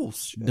food. Oh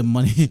shit. The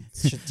money.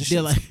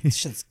 This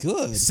shit's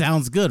good.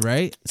 Sounds good,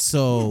 right?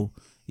 So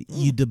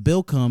the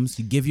bill comes.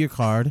 You give your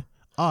card.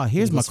 Oh,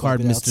 here's my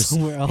card, Mr.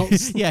 Somewhere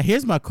else. Yeah,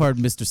 here's my card,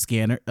 Mr.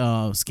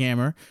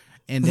 Scammer.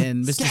 And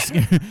then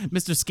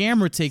Mr.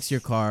 Scammer takes your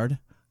card,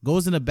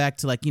 goes in the back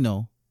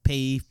to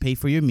pay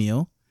for your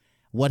meal.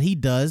 What he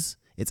does,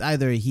 it's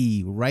either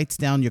he writes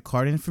down your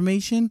card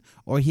information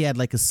or he had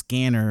like a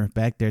scanner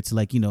back there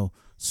to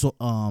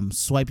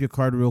swipe your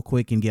card real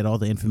quick and get all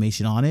the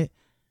information on it.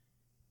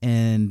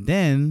 And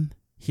then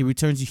he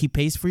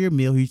pays for your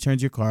meal, he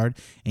returns your card,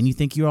 and you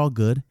think you're all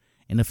good.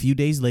 And a few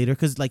days later,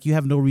 because you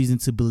have no reason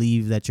to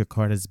believe that your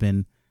card has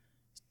been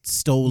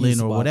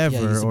stolen or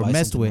whatever or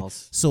messed with.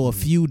 Else. So a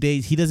few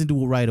days, he doesn't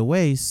do it right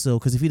away. So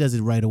because if he does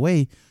it right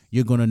away,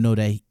 you're gonna know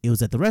that it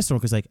was at the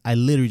restaurant. Because I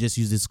literally just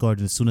used this card,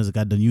 and as soon as I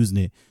got done using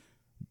it,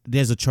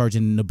 there's a charge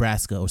in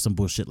Nebraska or some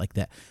bullshit like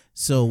that.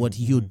 So what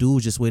he'll do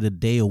is just wait a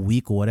day, a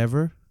week, or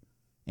whatever,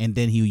 and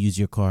then he'll use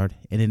your card,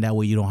 and then that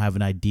way you don't have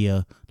an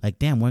idea. Like,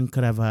 damn, when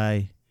could have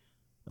I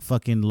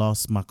fucking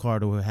lost my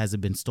card or has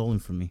it been stolen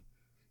from me?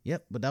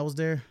 Yep, but that was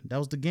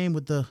the game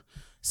with the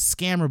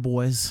scammer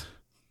boys.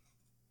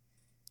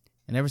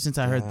 And ever since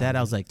I heard that,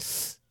 I was like,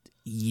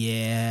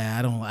 yeah,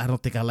 I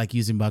don't think I like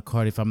using my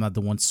card if I'm not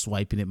the one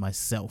swiping it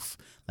myself.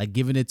 Like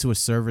giving it to a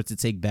server to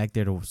take back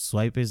there to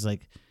swipe is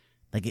like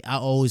I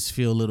always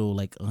feel a little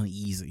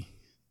uneasy.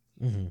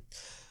 Mm-hmm.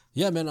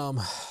 Yeah, man.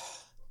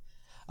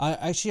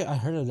 I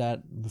heard of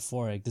that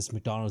before. Like this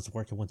McDonald's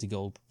worker went to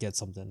go get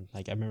something.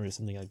 Like I remember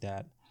something like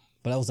that,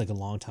 but that was like a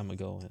long time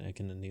ago. Like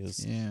in the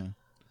news. Yeah.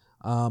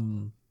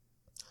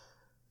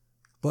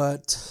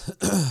 But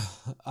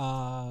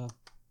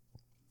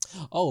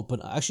but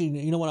actually,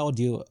 you know what I would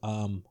do?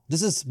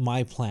 This is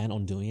my plan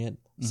on doing it.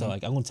 So I'm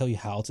gonna tell you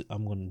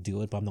I'm gonna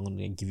do it, but I'm not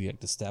gonna give you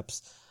the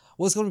steps.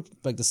 Well, it's gonna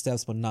be the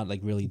steps, but not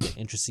really the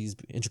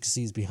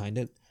intricacies behind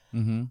it.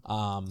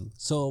 Mm-hmm.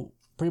 So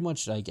pretty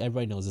much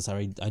everybody knows this.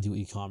 I do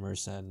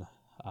e-commerce, and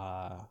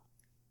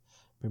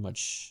pretty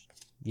much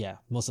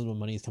most of the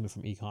money is coming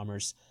from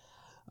e-commerce.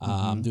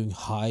 I'm doing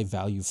high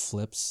value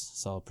flips,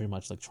 so pretty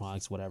much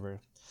electronics, whatever.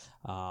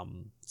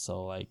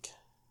 So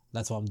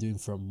that's what I'm doing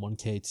from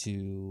 1K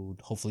to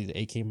hopefully the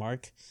 8K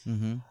mark.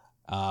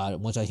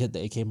 Mm-hmm. Once I hit the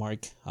 8K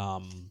mark,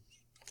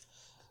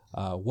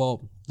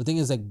 Well, the thing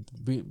is like,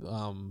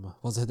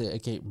 once I hit the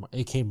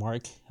AK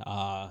mark,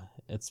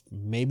 it's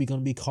maybe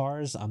gonna be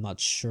cars. I'm not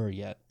sure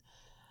yet.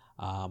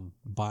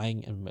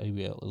 Buying and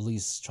maybe at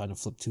least trying to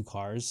flip 2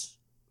 cars.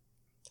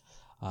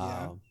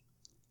 So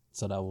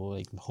that will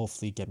like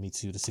hopefully get me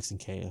to the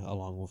 16K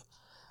along with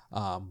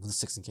the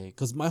 16K.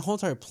 Because my whole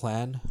entire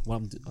plan,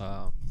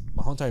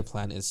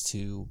 is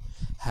to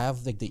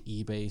have like the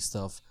eBay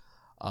stuff,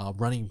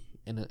 running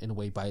in a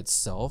way by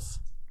itself,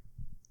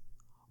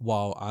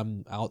 while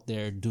I'm out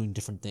there doing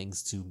different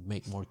things to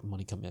make more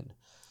money come in.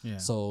 Yeah.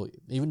 So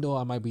even though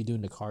I might be doing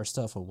the car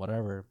stuff or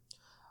whatever,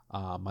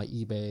 my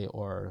eBay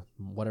or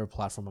whatever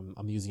platform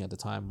I'm using at the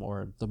time,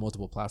 or the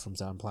multiple platforms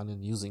that I'm planning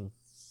on using,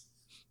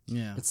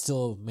 it's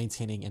still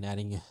maintaining and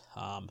adding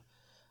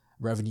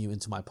revenue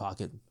into my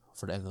pocket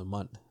for the end of the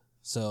month.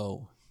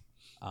 So,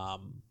 so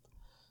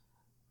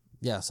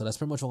that's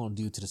pretty much what I'm going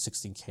to do to the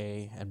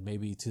 16K and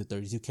maybe to the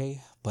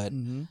 32K. But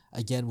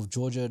again, with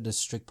Georgia, there's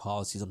strict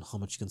policies on how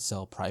much you can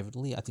sell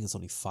privately. I think it's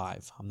only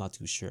 5. I'm not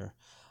too sure.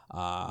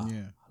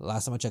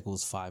 Last time I checked, it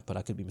was 5, but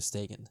I could be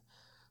mistaken.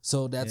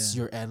 So that's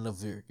your end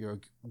of your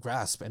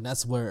grasp. And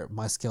that's where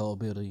my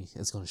scalability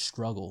is going to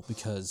struggle,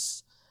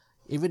 because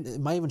it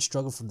might even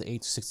struggle from the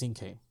 8 to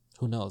 16K.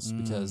 Who knows?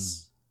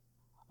 Because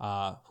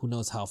who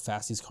knows how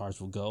fast these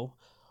cars will go,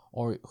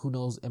 or who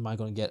knows, am I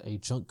going to get a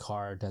junk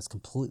car that's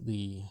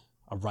completely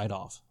a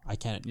write-off? I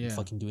can't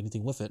fucking do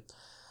anything with it.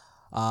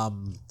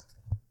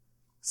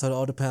 So it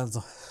all depends.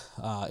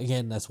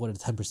 Again, that's where the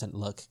 10%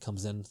 luck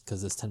comes in,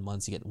 because it's 10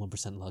 months, you get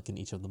 1% luck in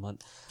each of the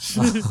month.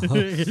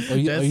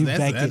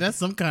 That's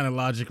some kind of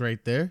logic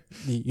right there.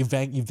 You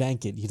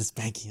bank it. You just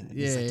bank it.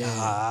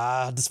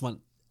 This month,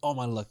 all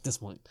my luck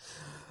this month.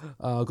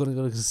 Go to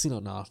the casino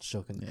now.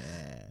 Joking.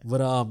 Yeah.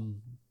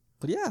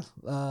 But yeah,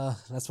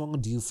 that's what I'm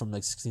gonna do from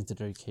like 16 to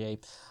 30K.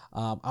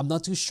 I'm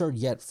not too sure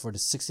yet for the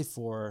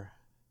 64,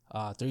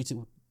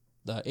 32,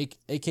 the 8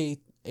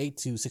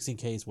 to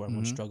 16K is where I'm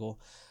gonna struggle,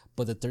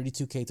 but the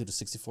 32K to the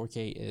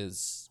 64K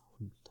is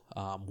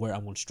where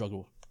I'm gonna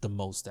struggle the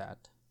most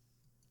at.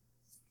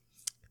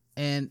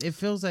 And it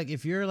feels like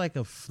if you're like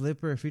a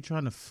flipper, if you're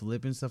trying to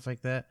flip and stuff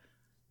like that,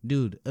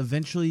 dude,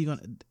 eventually you're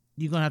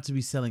gonna have to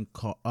be selling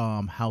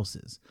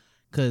houses,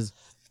 because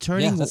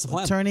turning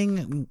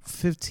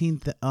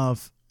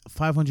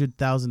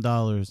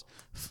 $500,000,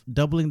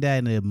 doubling that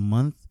in a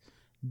month,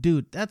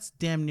 dude, that's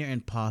damn near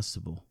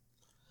impossible.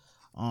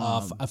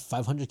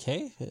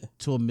 500K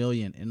to $1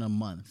 million in a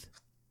month.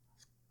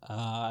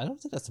 I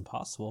don't think that's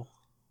impossible.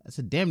 That's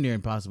a damn near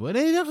impossible. It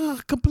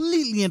ain't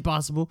completely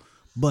impossible,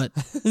 but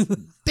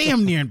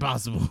damn near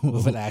impossible.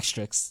 With an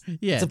asterisk.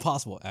 Yeah. It's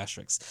impossible.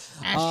 Asterisk.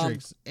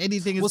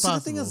 Anything is possible.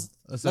 The thing is,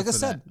 like I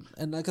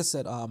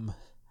said,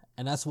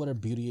 and that's where the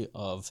beauty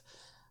of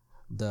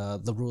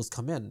the rules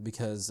come in,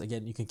 because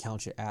again, you can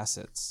count your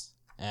assets,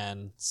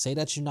 and say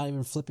that you're not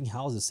even flipping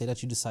houses. Say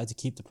that you decide to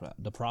keep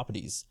the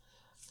properties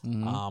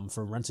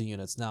for rental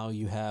units. Now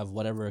you have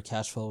whatever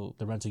cash flow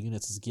the rental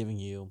units is giving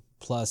you,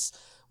 plus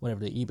whatever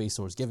the eBay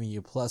store is giving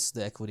you, plus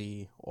the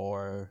equity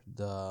or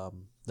the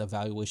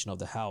valuation of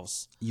the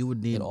house. You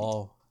would need it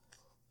all.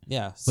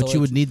 Yeah, but you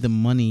would need the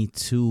money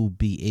to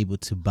be able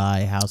to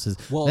buy houses.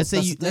 Well, let's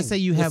say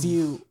you have.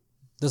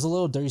 There's a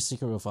little dirty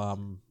secret with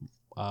the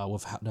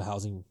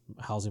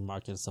housing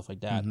market and stuff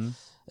like that,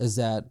 is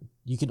that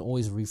you can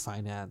always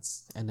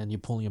refinance, and then you're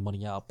pulling your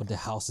money out, but the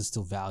house is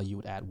still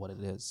valued at what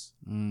it is.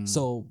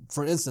 So,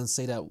 for instance,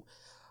 say that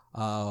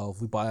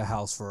we buy a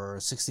house for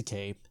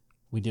 60K,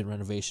 we did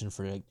renovation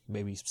for like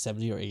maybe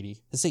 70 or 80.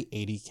 Let's say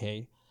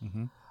 80K.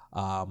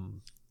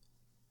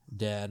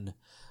 Then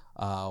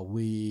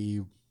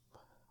we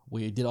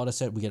did all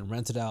this. We get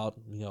rented out.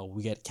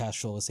 We get cash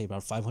flow. Let's say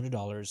about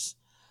 $500.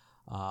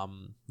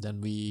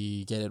 Then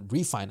we get it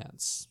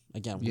refinanced.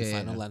 Again, we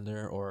find a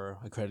lender or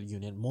a credit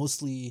union.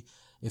 Mostly,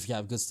 if you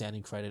have good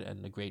standing credit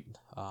and a great,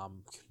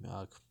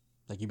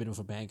 like you've been with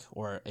a bank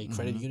or a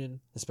credit union,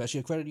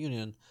 especially a credit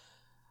union,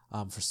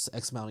 for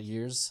X amount of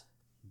years,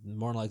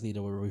 more likely they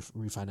will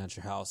refinance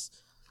your house.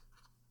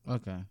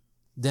 Okay.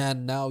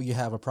 Then now you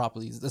have a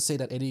property. Let's say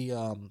that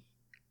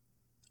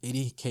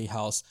 80K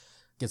house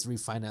gets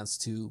refinanced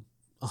to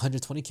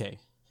 120K.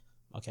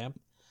 Okay.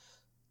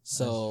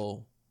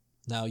 So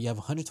now you have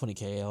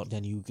 120K out,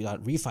 then you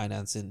got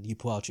refinance and you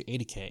pull out your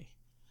 80K.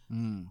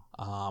 Then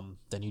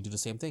you do the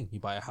same thing. You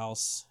buy a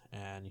house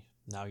and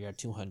now you're at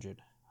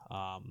 200.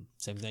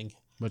 Same thing.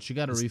 But you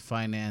got to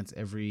refinance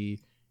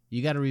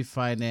you got to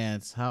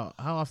refinance. How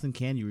often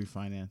can you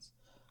refinance?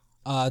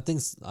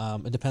 Things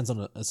it depends on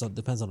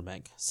the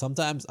bank.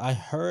 Sometimes I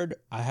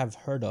have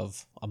heard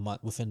of a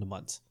month, within the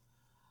month.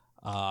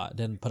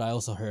 But I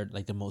also heard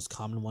like the most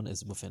common one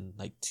is within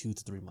like 2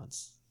 to 3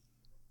 months.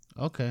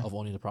 Okay. Of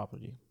owning the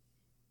property.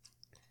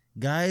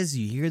 Guys,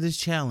 you hear this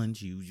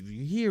challenge, you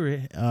hear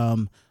it.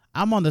 I'm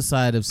on the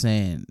side of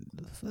saying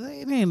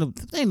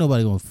ain't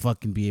nobody gonna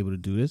fucking be able to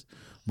do this.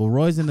 But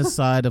Roy's in the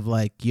side of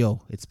like,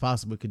 yo, it's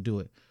possible we could do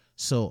it.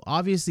 So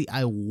obviously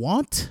I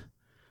want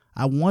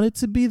it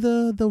to be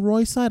the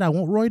Roy side. I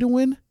want Roy to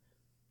win.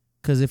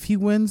 Cause if he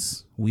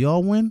wins, we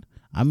all win.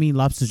 I mean,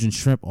 lobsters and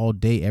shrimp all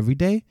day, every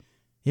day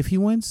if he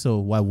wins. So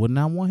why wouldn't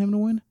I want him to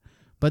win?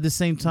 But at the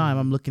same time,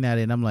 I'm looking at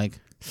it and I'm like,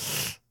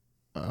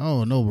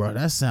 oh, no, bro.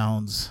 That's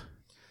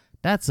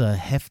a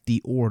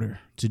hefty order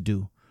to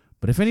do.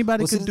 But if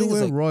anybody could do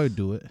it, Roy would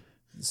do it.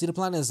 See, the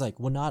plan is like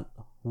we're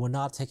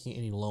not taking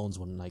any loans.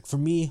 When like for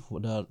me,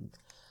 the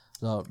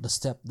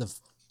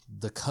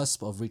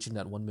cusp of reaching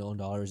that $1 million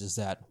is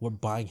that we're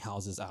buying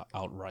houses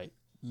outright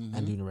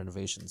and doing the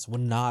renovations. We're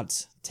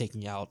not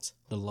taking out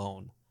the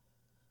loan.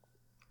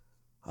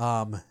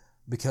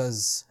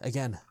 Because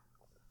again,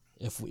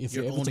 if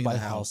you're able to buy a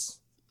house,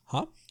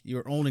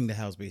 You're owning the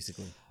house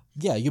basically.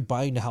 Yeah, you're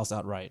buying the house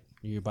outright.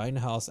 You're buying the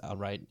house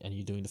outright, and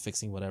you're doing the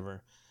fixing,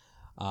 whatever.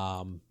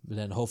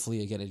 Then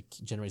hopefully again it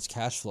generates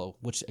cash flow,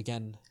 which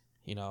again,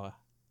 you know,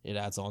 it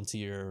adds on to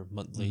your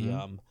monthly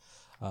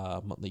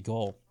monthly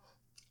goal.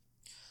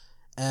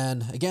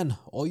 And again,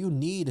 all you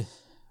need,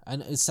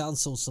 and it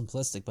sounds so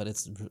simplistic, but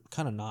it's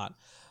kind of not.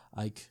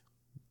 Like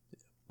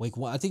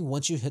I think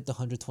once you hit the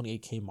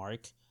 128K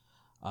mark,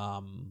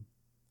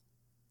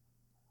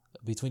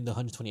 between the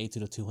 128 to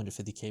the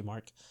 250K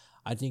mark,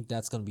 I think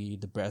that's gonna be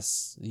the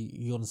best.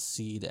 You're gonna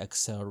see the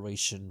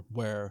acceleration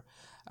where,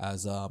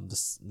 as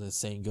the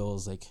saying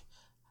goes, like,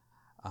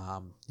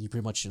 you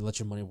pretty much let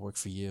your money work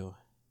for you.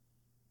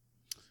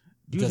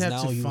 You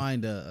have to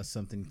find a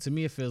something. To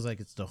me, it feels like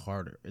it's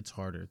harder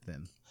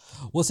than.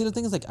 Well, see, the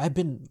thing is, like, I've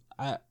been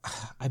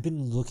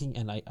looking,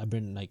 and I've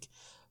been like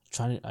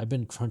I've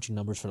been crunching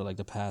numbers for like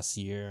the past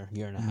year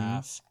and a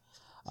half,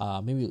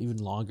 maybe even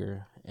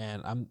longer,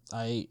 and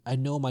I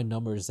know my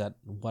numbers, that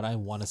what I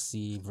want to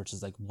see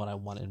versus like what I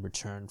want in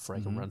return for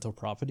like a rental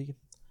property.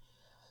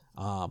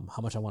 How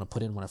much I want to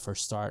put in when I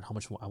first start, how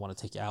much I want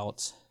to take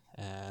out,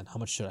 and how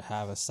much should I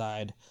have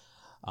aside.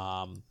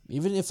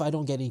 Even if I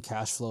don't get any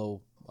cash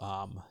flow,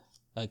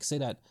 like say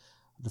that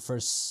for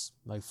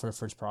the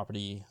first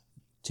property,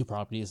 2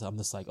 properties, I'm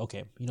just like,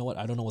 okay, you know what?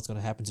 I don't know what's going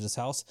to happen to this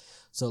house.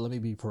 So let me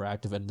be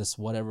proactive, and this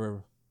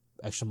whatever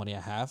extra money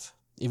I have,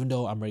 even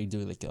though I'm already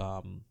doing like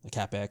a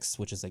CapEx,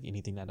 which is like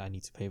anything that I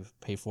need to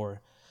pay for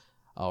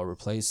or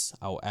replace,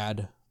 I'll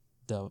add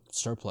the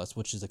surplus,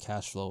 which is the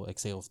cash flow, like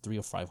say of $300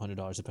 or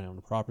 $500, depending on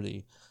the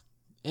property,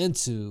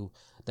 into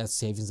that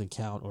savings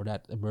account or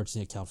that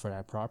emergency account for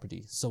that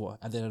property. So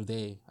at the end of the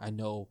day, I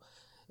know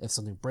if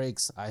something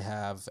breaks, I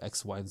have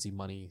X, Y, and Z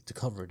money to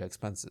cover the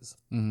expenses.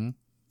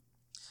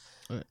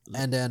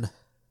 And then,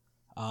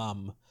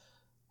 again,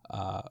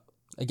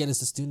 it's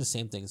just doing the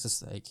same thing. It's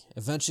just like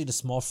eventually the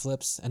small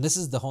flips, and this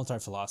is the whole entire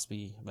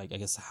philosophy. Like, I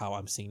guess how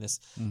I'm seeing this.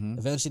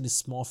 Eventually, the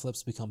small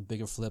flips become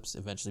bigger flips.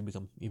 Eventually,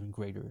 become even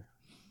greater,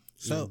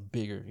 even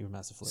bigger, even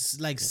massive flips.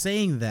 Like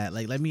saying that,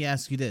 like, let me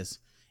ask you this: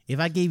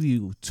 if I gave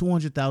you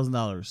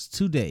 $200,000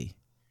 today,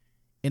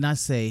 and I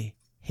say,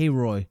 "Hey,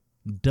 Roy,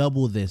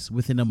 double this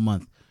within a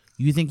month,"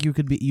 you think you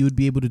would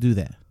be able to do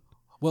that?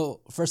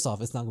 Well, first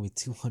off, it's not gonna be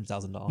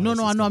 $200,000.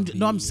 No, I know.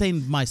 I'm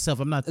saying myself.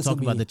 I'm not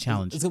talking about the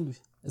challenge. It's gonna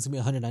be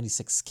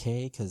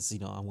 196K because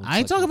I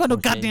ain't talking about no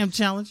goddamn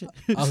challenge.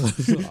 I'm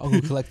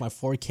gonna collect my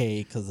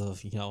 4K because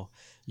of you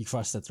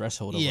crossed that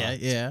threshold of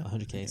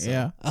 100K. So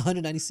yeah,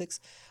 196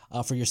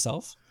 for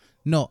yourself.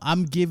 No,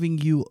 I'm giving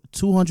you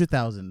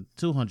 200,000,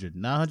 200,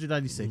 not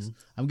 196.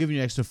 I'm giving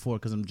you extra 4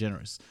 because I'm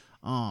generous.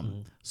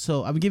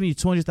 So I'm giving you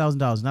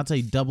 $200,000, and I'll tell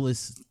you double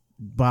this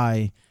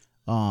by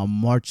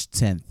March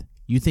 10th.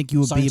 You think you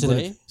would be able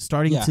to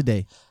starting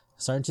today?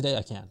 Starting today,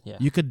 I can. Yeah,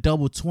 you could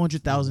double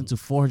 $200,000 to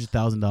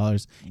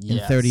 $400,000 in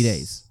 30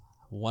 days.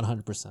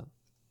 100%.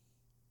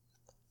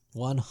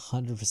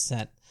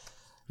 100%.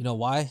 You know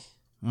why?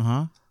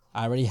 I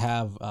already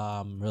have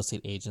real estate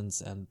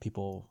agents and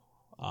people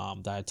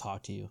that I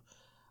talk to,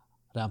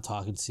 that I'm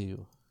talking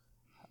to.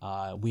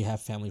 We have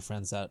family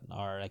friends that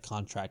are like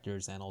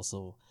contractors and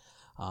also,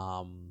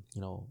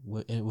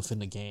 within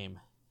the game,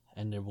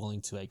 and they're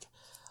willing to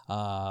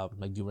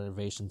do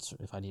renovations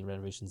if I need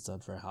renovations done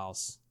for a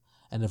house.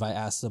 And if I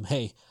ask them,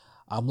 hey,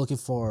 I'm looking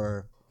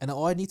for, and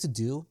all I need to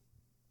do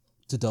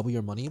to double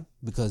your money,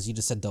 because you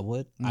just said double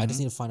it, I just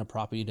need to find a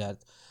property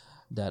that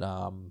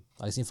I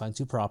just need to find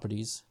 2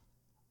 properties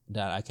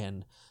that I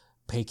can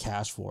pay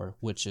cash for,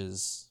 which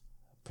is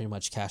pretty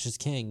much cash is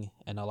king.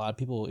 And a lot of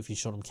people, if you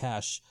show them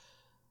cash,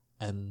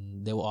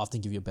 and they will often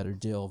give you a better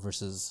deal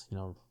versus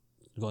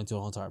going through a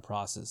whole entire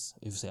process.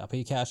 If you say I'll pay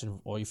you cash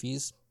and all your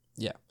fees,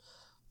 yeah.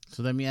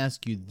 So let me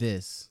ask you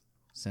this,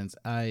 since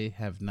I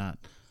have not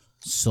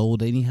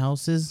sold any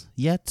houses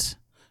yet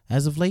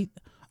as of late,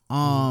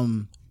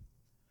 how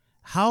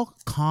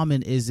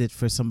common is it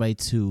for somebody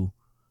to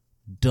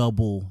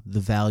double the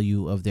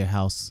value of their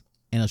house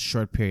in a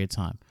short period of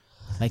time?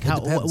 Like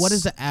what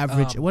is the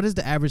average? What is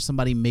the average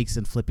somebody makes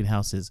in flipping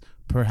houses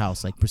per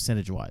house, like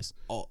percentage wise?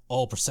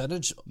 Oh,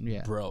 percentage,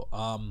 yeah, bro.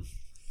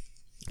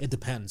 It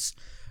depends.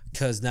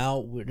 Because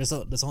now there's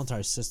a whole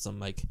entire system,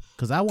 like,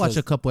 because I watch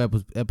a couple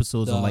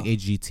episodes on like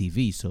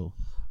HGTV, so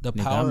the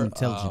power.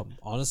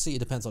 Honestly, it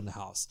depends on the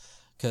house.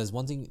 Because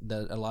one thing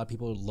that a lot of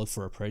people look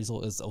for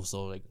appraisal is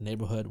also like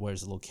neighborhood, where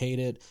it's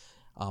located,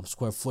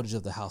 square footage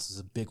of the house is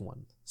a big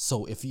one.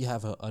 So if you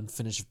have an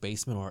unfinished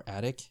basement or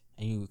attic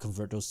and you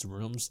convert those to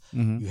rooms,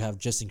 Mm-hmm. you have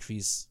just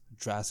increased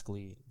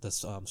drastically the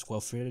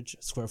square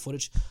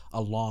footage,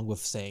 along with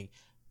saying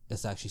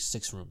it's actually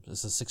 6 rooms.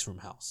 It's a 6-room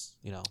house.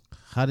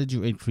 How did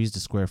you increase the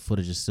square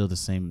footage? It's still the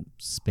same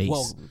space.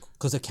 Well,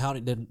 because they're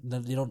counting,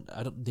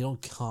 they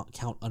don't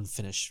count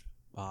unfinished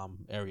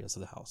areas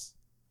of the house.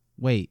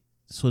 Wait,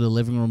 so the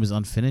living room is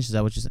unfinished? Is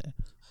that what you said?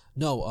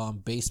 No,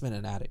 basement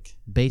and attic.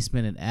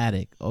 Basement and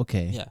attic.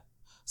 Okay. Yeah.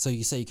 So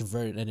you say you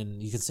convert it, and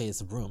then you can say it's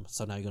a room.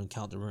 So now you're gonna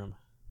count the room.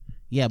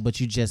 Yeah, but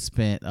you just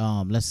spent.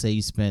 Let's say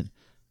you spent.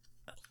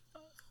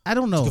 I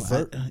don't know. To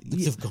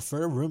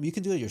convert a room, you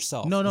can do it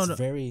yourself. No.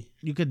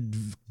 You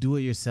could do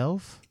it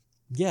yourself.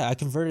 Yeah, I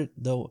converted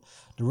the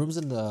rooms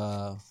in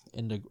the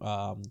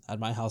at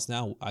my house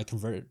now. I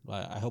converted.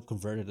 I helped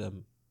converted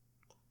them.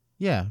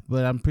 Yeah,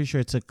 but I'm pretty sure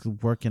it took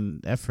work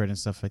and effort and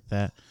stuff like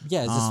that.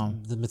 Yeah, it's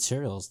just the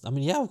materials. I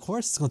mean, yeah, of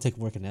course it's gonna take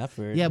work and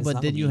effort. Yeah,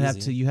 but then you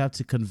have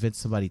to convince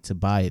somebody to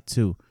buy it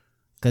too,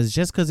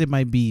 because it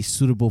might be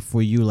suitable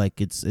for you, like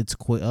it's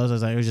quick. I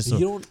was just you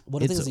don't. What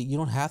the thing is, that you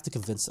don't have to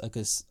convince.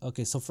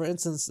 Okay, so for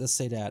instance, let's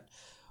say that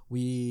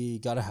we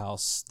got a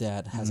house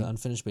that has an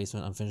unfinished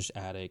basement, unfinished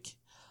attic.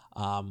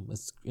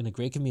 It's in a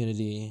great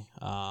community.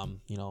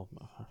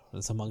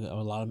 It's among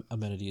a lot of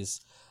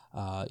amenities.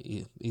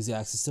 Easy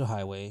access to the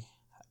highway,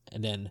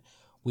 and then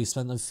we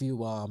spend a few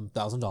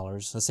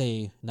 $1,000. Let's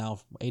say now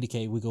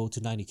 $80K, we go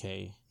to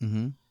 $90K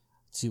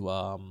to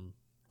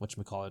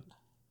whatchamacallit,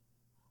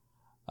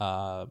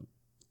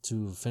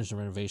 to finish the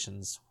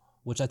renovations,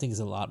 which I think is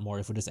a lot more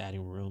if we're just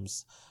adding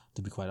rooms,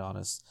 to be quite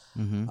honest.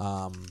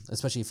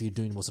 Especially if you're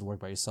doing most of the work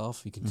by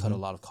yourself, you can cut a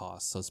lot of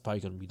costs. So it's probably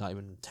gonna be not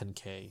even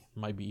 $10K, it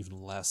might be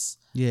even less.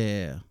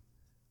 Yeah.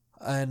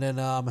 And then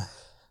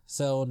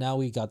so now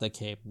we got that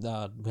K.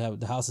 We have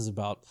the house is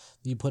about,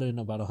 you put in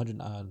about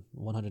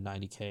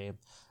 190K.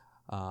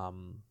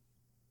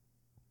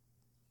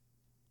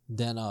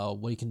 Then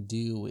what you can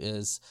do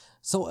is,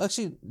 so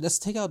actually let's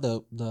take out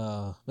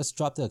let's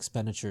drop the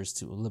expenditures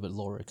to a little bit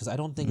lower, because I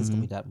don't think it's gonna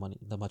be that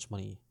much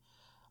money.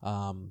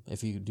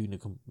 If you do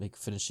make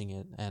finishing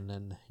it, and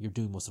then you're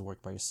doing most of the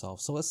work by yourself.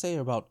 So let's say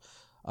about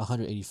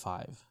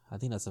 185. I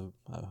think that's a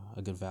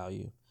good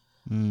value.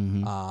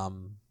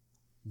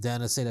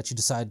 Then let's say that you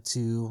decide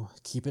to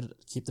keep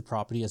the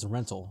property as a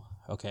rental.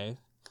 Okay.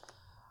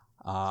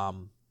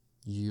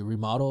 You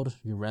remodeled,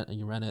 you rent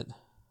it.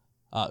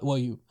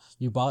 You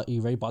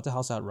already bought the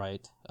house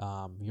outright.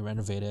 You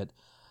renovate it.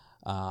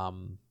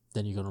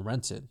 Then you're gonna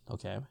rent it.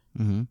 Okay.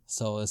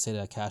 So let's say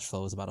that cash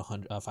flow is about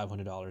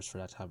 $500 for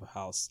that type of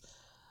house.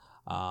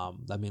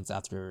 That means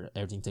after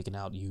everything taken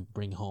out, you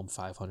bring home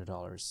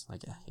 $500,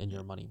 like, in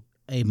your money.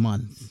 A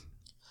month.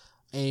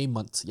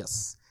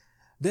 Yes.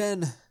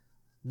 Then,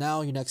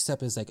 now your next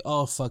step is like,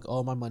 oh fuck,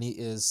 all my money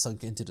is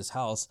sunk into this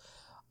house.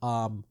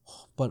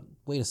 But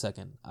wait a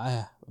second.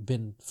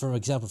 For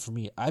example, for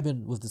me, I've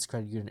been with this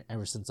credit union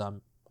ever since I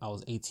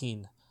was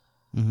 18,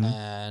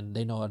 and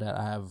they know that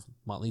I have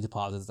monthly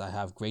deposits. I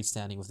have great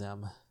standing with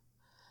them.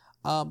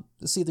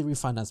 Let's see if they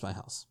refinance my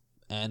house,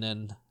 and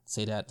then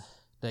say that,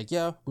 like,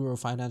 yeah, we will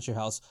finance your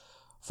house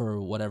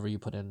for whatever you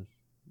put in,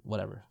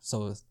 whatever.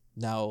 So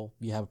now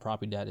you have a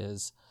property that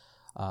is,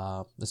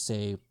 let's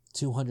say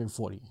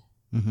 240.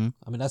 I mean,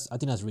 I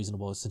think that's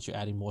reasonable since you're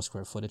adding more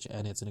square footage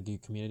and it's in a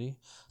good community.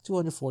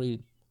 240,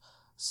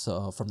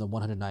 so from the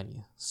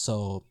 190,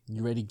 so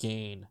you already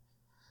gain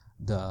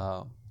the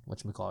a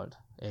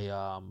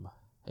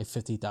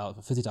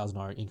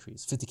 $50,000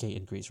 increase, $50K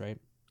increase, right?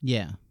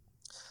 Yeah.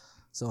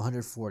 So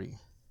 140.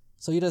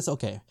 So you just,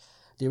 okay,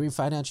 they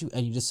refinance you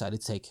and you decide to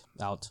take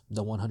out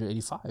the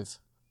 185,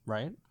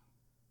 right?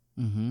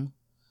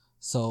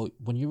 So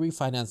when you're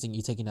refinancing,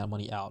 you're taking that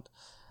money out.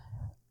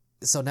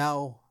 So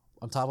now,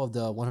 on top of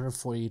the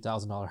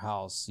 $140,000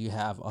 house, you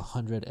have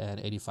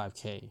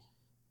 $185K.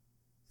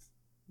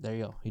 There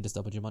you go. You just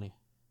doubled your money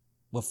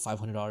with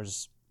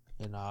 $500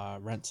 in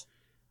rent.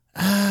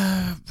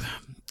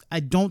 I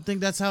don't think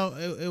that's how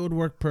it would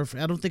work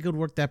perfect. I don't think it would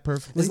work that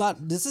perfectly. It's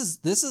not. This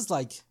is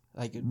like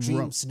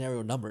dream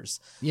scenario numbers.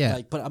 Yeah.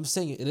 Like, but I'm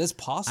saying it is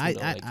possible.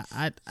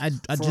 I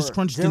just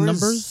crunched the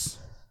numbers.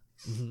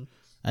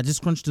 I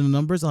just crunched the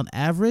numbers on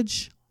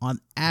average.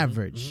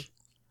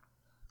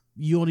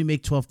 You only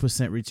make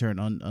 12% return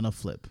on a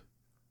flip.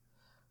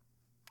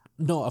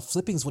 No, a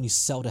flipping is when you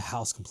sell the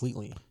house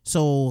completely.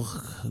 So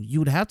you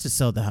would have to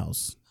sell the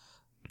house.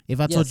 If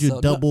I told you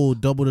double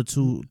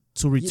the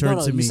to return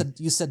to me,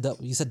 you said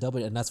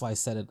double, and that's why I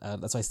said it.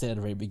 That's why I said at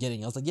the very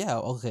beginning. I was like, yeah,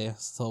 okay.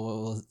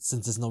 So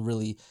since there's no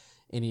really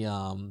any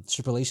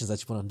stipulations that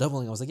you put on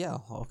doubling, I was like, yeah,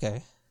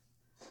 okay.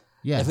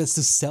 Yeah. If it's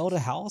to sell the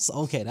house,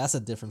 okay, that's a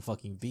different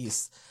fucking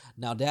beast.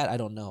 Now that I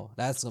don't know,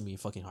 that's gonna be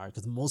fucking hard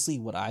because mostly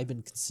what I've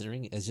been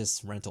considering is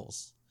just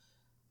rentals.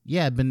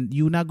 Yeah, but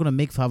you're not gonna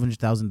make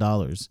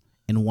 $500,000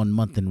 in 1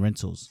 month in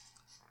rentals.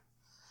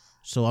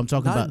 So I'm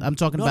talking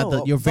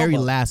about your very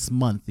last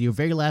month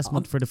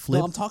for the flip.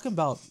 No, I'm talking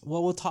about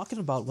we're talking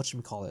about what should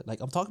we call it? Like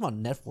I'm talking about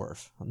net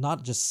worth,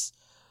 not just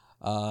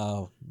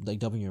like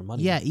doubling your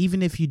money. Yeah,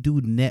 even if you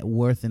do net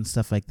worth and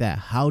stuff like that,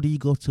 how do you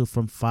go to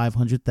from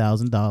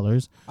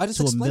 $500,000 I just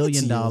to $1 explained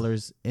it to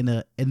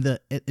million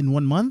in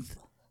 1 month?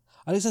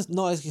 I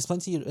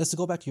explained to you. Let's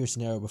go back to your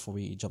scenario before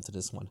we jump to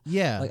this one.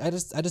 Yeah. Like I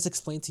just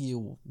explained to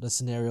you the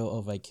scenario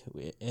of like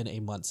in a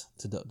month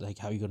like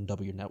how you're gonna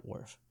double your net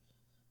worth.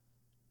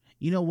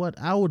 You know what?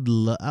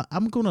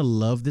 I'm gonna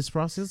love this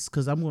process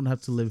because I'm gonna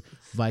have to live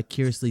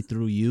vicariously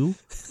through you,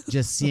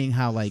 just seeing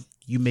how like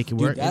you make it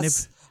work. Dude,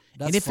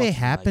 And if it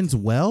happens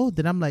well,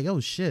 then I'm like, oh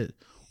shit,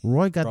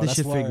 Roy got this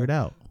shit figured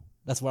out.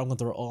 That's where I'm gonna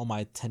throw all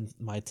my 10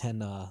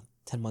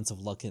 months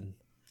of luck in.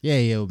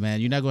 Yeah,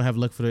 man, you're not gonna have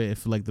luck for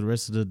like the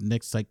rest of the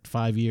next like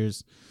 5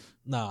 years.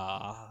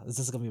 Nah, this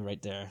is gonna be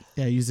right there.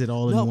 Yeah, use it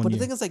all in 1 year. No, but the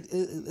thing is, like,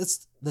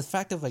 it's the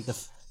fact of like the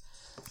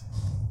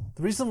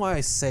reason why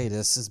I say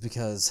this is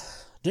because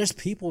there's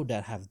people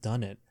that have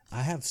done it.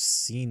 I have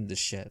seen the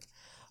shit.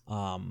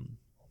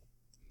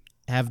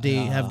 Have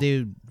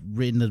they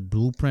written a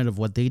blueprint of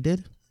what they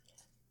did?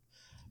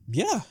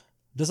 Yeah.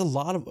 There's a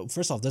lot of,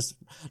 first off,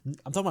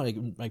 I'm talking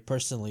about like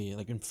personally,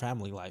 like in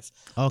family life.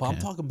 Okay. But I'm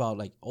talking about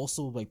like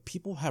also like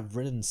people have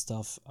written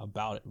stuff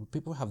about it.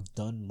 People have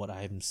done what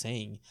I'm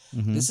saying.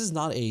 Mm-hmm. This is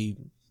not a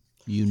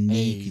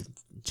unique,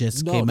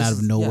 came out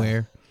of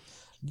nowhere.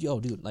 Yeah. Yo,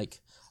 dude,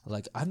 like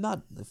I'm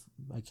not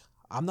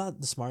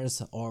the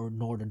smartest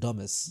nor the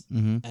dumbest.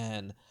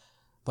 Mm-hmm.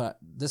 But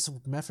this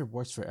method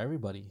works for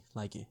everybody.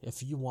 Like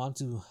if you want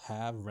to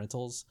have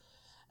rentals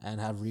and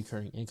have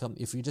recurring income,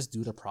 if you just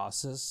do the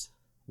process,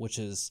 which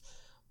is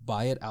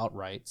buy it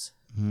outright,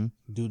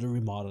 do the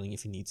remodeling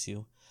if you need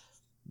to,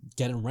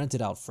 get it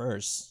rented out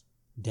first,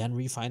 then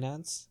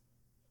refinance,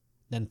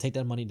 then take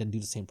that money, then do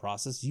the same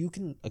process, you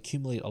can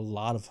accumulate a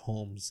lot of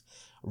homes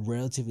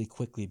relatively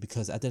quickly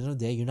because at the end of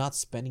the day, you're not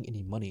spending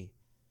any money.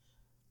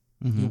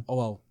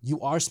 You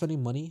are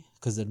spending money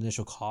because of the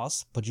initial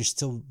cost, but you're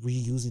still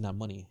reusing that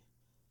money.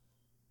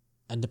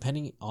 And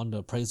depending on the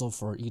appraisal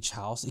for each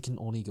house, it can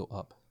only go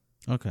up.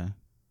 Okay.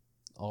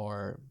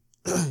 Or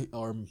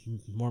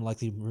more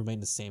likely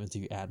remain the same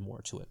until you add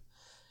more to it.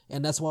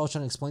 And that's what I was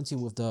trying to explain to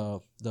you with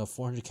the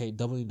 400K,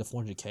 doubling the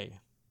 400K.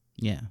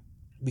 Yeah.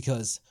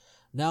 Because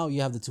now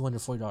you have the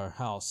 $240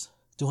 house,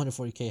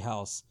 240K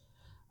house,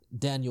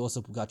 then you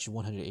also got your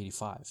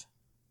 185.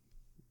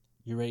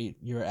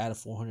 You're at a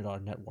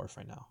 $400 net worth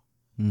right now.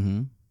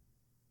 Mm-hmm.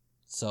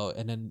 So,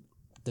 and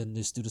then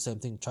just do the same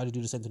thing. Try to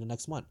do the same thing the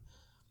next month.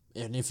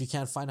 And if you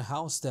can't find a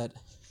house that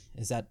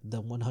is at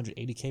the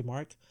 180K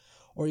mark,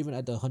 or even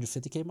at the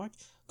 150K mark,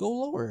 go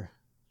lower.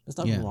 There's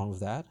nothing wrong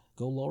with that.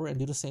 Go lower and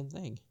do the same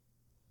thing.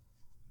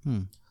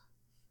 And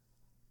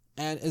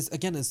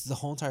it's the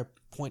whole entire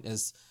point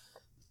is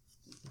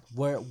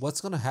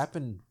what's going to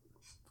happen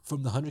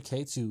from the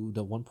 100K to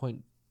the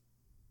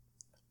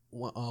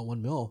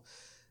 1.1 mil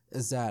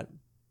is that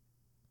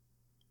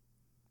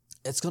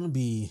it's going to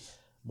be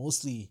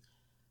mostly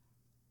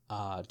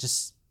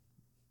just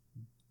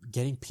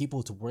getting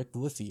people to work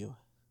with you.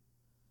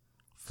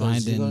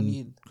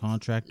 Finding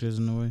contractors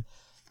in a way.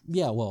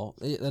 Yeah, well,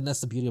 and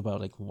that's the beauty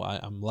about like why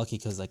I'm lucky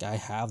because like I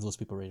have those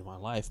people already in my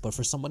life. But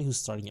for somebody who's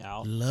starting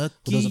out, who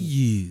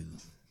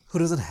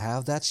doesn't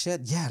have that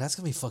shit, yeah, that's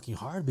gonna be fucking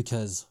hard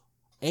because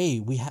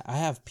I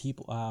have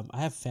people, I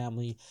have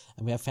family,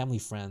 and we have family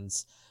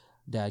friends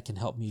that can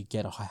help me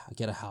get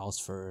a house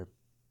for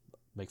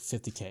like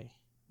 50K,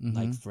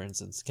 like for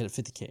instance, get a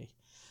 50K.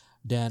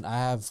 Then I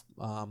have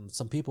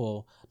some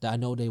people that I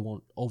know they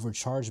won't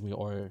overcharge me,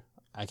 or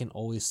I can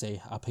always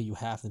say I'll pay you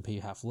half and pay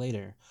you half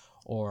later,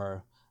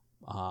 or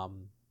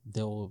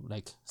they'll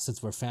like,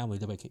 since we're family,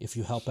 they're like, if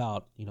you help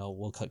out,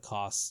 we'll cut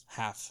costs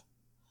half.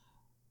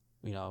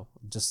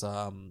 Just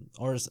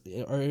or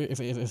if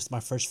it's my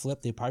first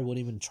flip, they probably won't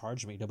even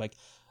charge me. They're like,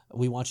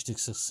 we want you to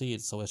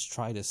succeed, so let's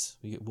try this.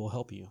 We'll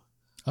help you.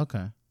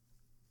 Okay.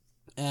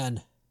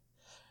 And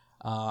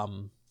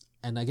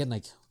again,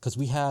 like, because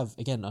we have,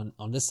 again,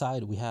 on this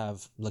side, we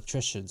have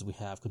electricians, we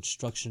have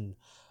construction,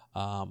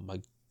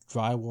 like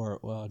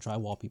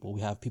drywall people.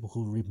 We have people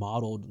who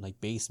remodeled like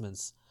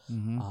basements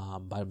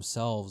by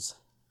themselves.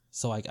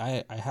 So like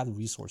I have the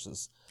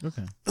resources.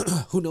 Okay.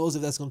 Who knows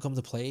if that's gonna come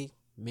to play?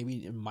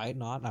 Maybe it might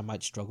not. I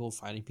might struggle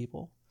finding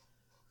people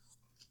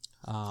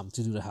to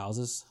do the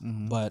houses.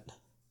 But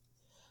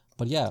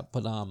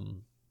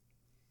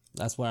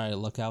that's where I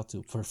look out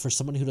to. For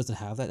someone who doesn't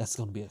have that, that's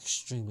gonna be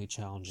extremely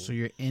challenging. So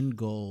your end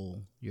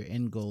goal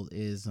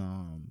is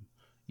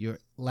your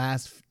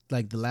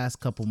the last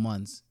couple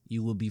months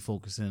you will be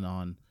focusing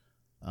on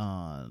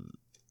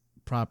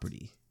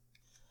property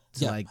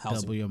to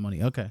housing. double your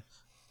money. Okay.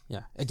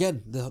 Yeah.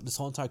 Again, this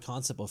whole entire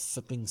concept of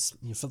flipping.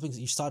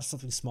 You start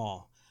flipping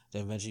small,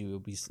 then eventually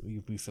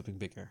you'll be flipping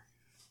bigger.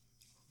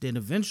 Then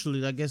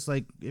eventually, I guess,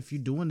 like if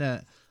you're doing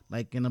that,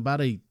 like in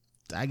about 3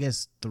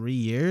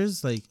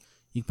 years, like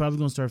you're probably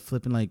gonna start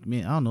flipping like,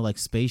 man, I don't know, like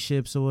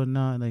spaceships or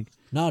whatnot. Like,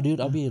 no,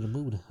 dude, I'll be in the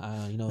mood.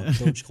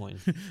 Dogecoin.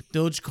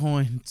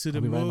 Dogecoin to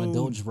the moon. I'll be riding my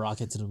Doge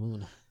rocket to the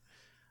moon.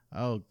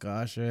 Oh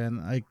gosh,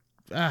 man,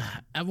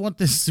 I want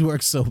this to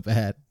work so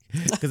bad.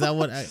 because I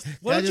would.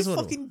 Why I don't you just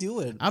wanna- fucking do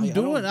it? I'm Like,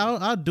 doing.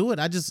 I'll do it.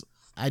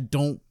 I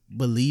don't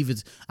believe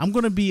it's. I'm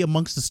gonna be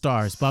amongst the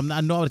stars, but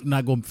I know I'm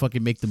not gonna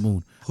fucking make the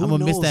moon. Who I'm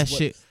gonna miss knows that what-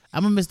 shit.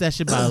 I'm gonna miss that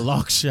shit by a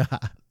long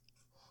shot.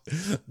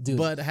 Dude,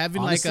 But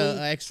having honestly, like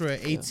a extra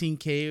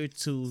 18K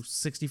to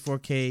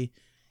 64K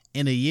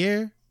in a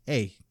year,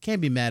 hey,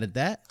 can't be mad at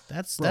that.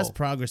 That's Bro.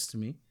 progress to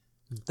me.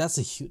 that's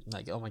a huge,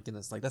 like, oh my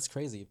goodness, like, that's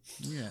crazy.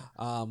 Yeah.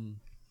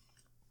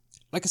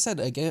 Like I said,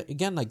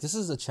 again, like, this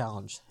is a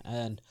challenge,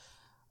 and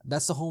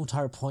that's the whole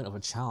entire point of a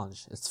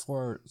challenge. It's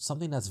for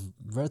something that's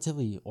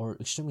relatively or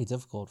extremely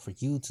difficult for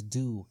you to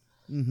do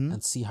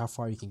and see how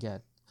far you can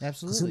get.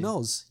 Because Absolutely. who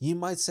knows? You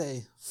might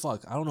say,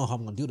 fuck, I don't know how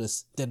I'm going to do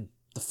this. Then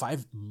the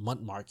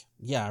 5-month mark,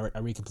 yeah, I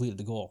already completed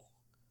the goal.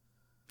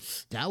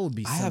 That would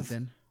be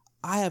something.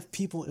 I have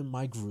people in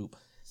my group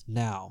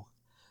now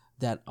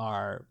that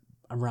are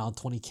around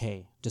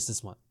 20K just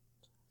this month.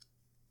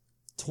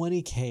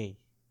 20K.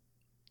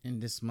 In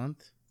this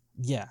month,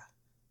 Yeah.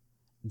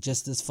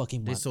 Just this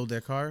fucking they month. sold their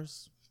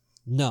cars.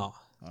 No.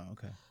 Oh,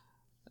 okay.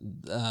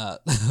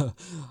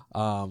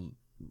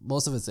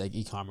 Most of it's like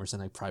e-commerce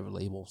and like private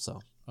label.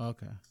 So,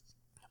 Okay.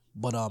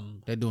 but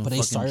They're doing but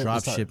fucking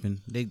drop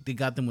shipping. They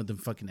got them with the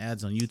fucking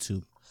ads on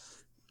YouTube.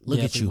 Look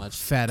Yeah, at pretty you, much.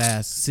 fat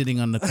ass, sitting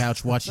on the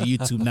couch watching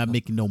YouTube, not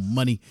making no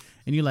money,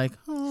 and you're like,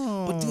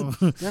 oh. But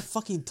dude, they're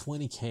fucking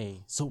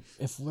 20K. So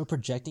if we're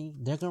projecting,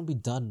 they're gonna be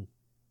done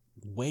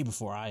way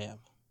before I am.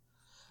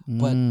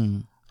 But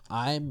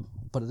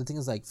but the thing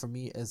is, like, for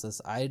me is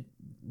this: I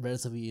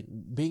relatively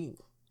being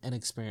an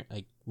experience,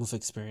 like with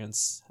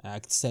experience, I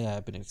could say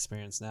I've been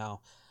experienced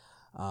now.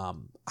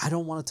 I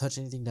don't want to touch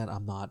anything that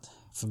I'm not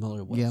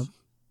familiar with. Yeah.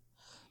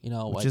 You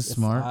know, Which like is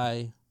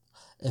smart.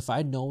 if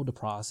I know the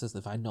process,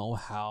 if I know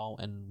how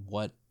and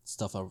what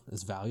stuff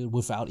is valued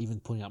without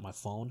even putting out my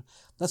phone,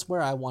 that's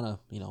where I want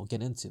to,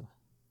 get into.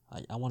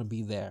 I want to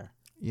be there.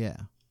 Yeah.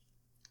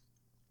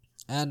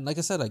 And like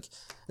I said, like,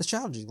 it's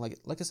challenging.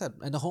 Like I said,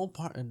 and the whole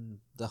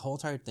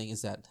entire thing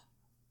is that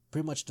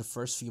pretty much the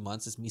first few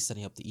months is me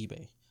setting up the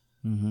eBay.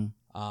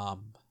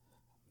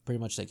 Pretty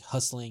much like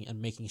hustling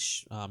and making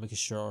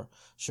sure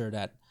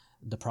that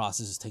the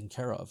process is taken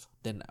care of.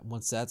 Then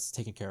once that's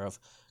taken care of,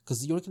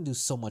 because you can do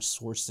so much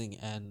sourcing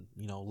and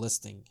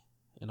listing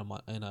in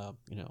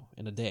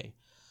a day.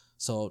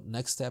 So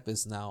next step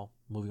is now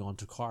moving on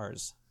to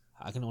cars.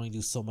 I can only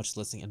do so much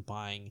listing and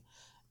buying,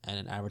 and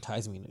then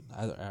advertising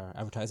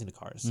the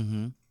cars.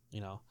 And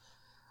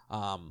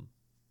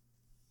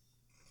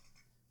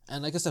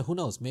like I said, who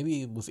knows?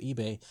 Maybe with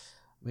eBay,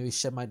 maybe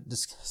shit might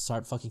just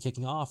start fucking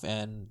kicking off,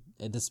 and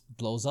it just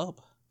blows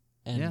up.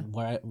 And Yeah.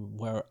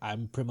 where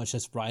I'm pretty much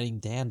just riding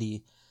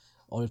dandy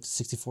all to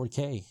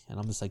 64K, and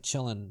I'm just like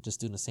chilling, just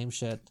doing the same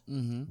shit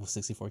with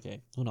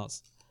 64K. Who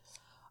knows?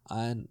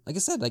 And like I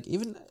said, like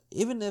even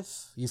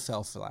if you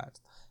fell flat,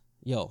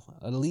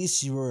 at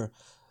least you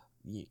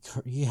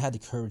had the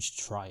courage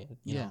to try it.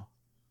 You know?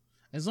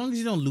 As long as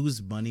you don't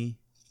lose money,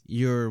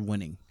 you're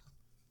winning.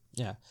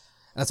 Yeah.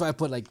 That's why I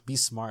put like be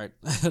smart.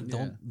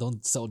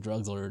 Don't sell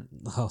drugs or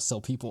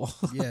sell people.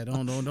 Yeah,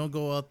 don't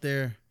go out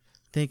there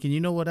thinking, you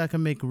know what I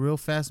can make real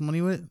fast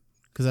money with?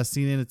 Because I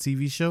seen it in a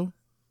TV show.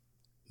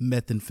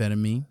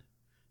 Methamphetamine.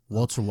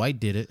 Walter White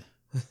did it.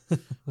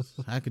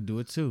 I could do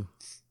it too.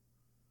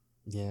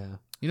 Yeah.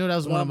 You know, that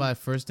was one of my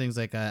first things,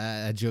 like,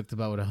 I joked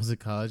about when I was in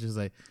college. It was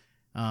like,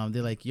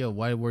 they're like, yo,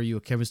 why were you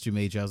a chemistry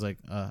major? I was like,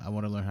 I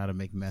want to learn how to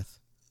make meth.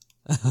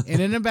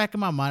 And in the back of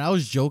my mind, I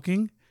was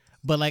joking,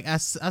 but like I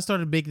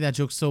started making that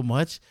joke so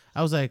much,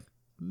 I was like,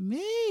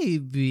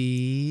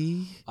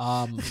 maybe.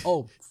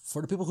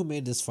 For the people who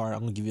made this far,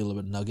 I'm gonna give you a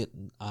little bit nugget.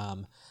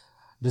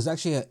 There's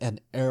actually an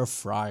air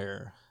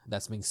fryer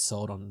that's being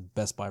sold on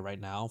Best Buy right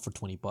now for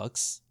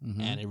 $20,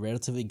 and it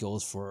relatively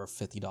goes for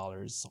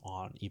 $50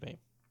 on eBay.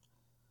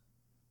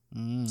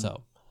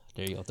 So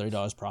there you go,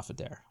 $30 profit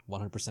there,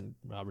 100%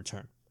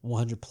 return,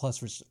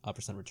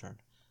 100+% return.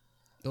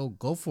 Oh,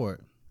 go for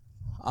it.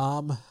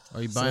 Are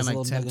Are you buying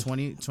like 10,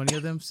 20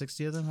 of them,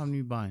 60 of them? How many are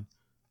you buying?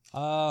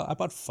 I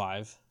bought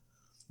 5.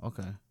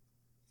 Okay.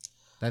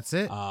 That's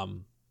it?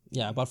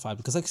 Yeah, I bought 5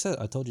 because, like I said,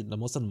 I told you,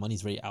 most of the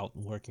money's already out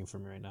and working for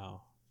me right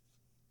now.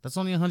 That's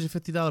only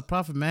 $150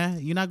 profit, man.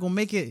 You're not going to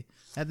make it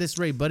at this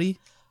rate, buddy.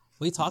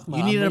 What are you talking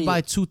about? You need to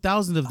buy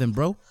 2,000 of them,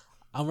 bro.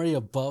 I'm already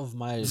above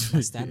my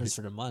standards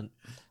for the month.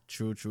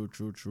 True.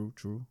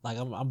 Like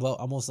I'm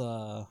almost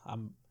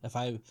if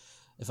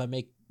I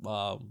make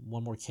 1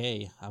 more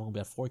K, I'm gonna be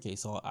at 4K.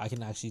 So I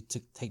can actually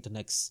take the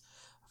next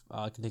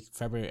I can take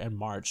February and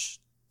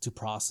March to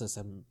process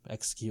and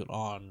execute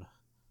on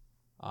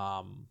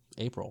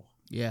April.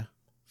 Yeah,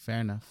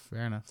 fair enough.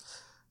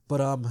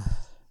 But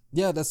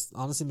yeah, that's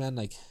honestly, man,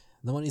 like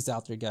the money's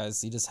out there,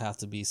 guys. You just have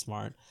to be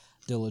smart,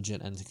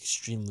 diligent, and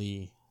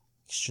extremely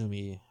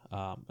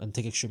and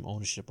take extreme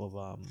ownership of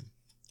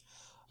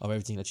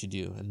everything that you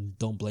do, and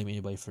don't blame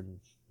anybody for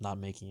not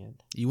making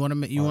it. You want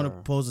to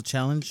pose a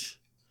challenge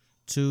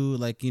to,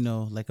 like,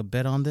 like a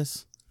bet on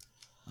this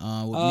with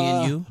me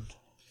and you?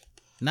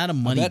 Not a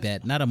money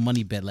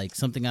bet, like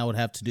something I would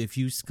have to do if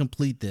you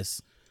complete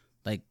this.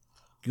 Like,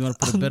 You want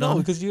to put a bet no, on?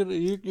 because you're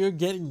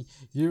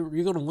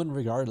gonna win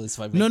regardless.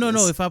 If I make No.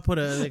 this. If I put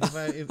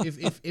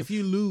if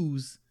you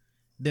lose,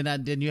 then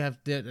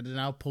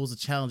I'll pose a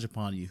challenge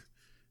upon you.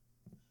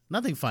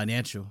 Nothing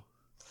financial.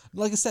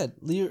 Like I said,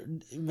 you're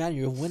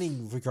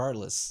winning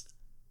regardless.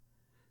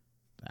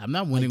 I'm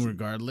not winning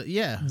regardless.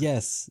 Yeah.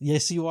 Yes,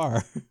 you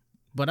are.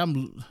 But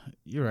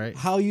you're right.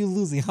 How are you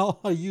losing? How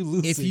are you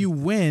losing? If you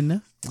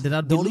win, then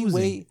I'd be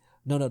losing.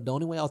 The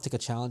only way I'll take a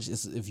challenge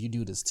is if you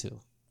do this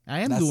too. I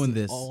am doing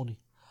this.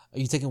 Are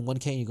you taking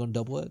 1K and you're gonna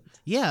double it?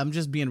 Yeah, I'm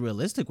just being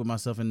realistic with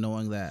myself and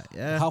knowing that.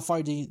 Yeah. How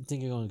far do you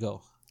think you're gonna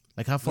go?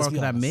 Like how far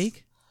could I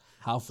make?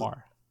 How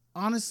far?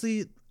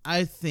 Honestly,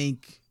 I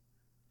think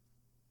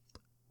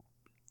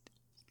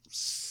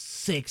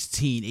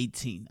 16,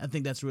 18. I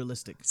think that's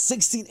realistic.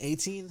 16,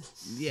 18?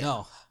 Yeah.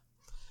 No.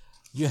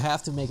 You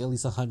have to make at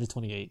least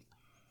 128.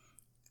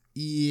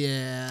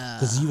 Yeah.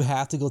 Because you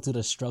have to go through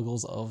the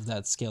struggles of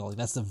that scaling.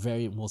 That's one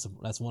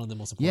of the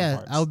most important parts.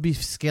 Yeah, I would be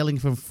scaling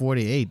from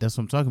 48. That's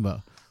what I'm talking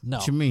about. No.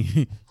 What you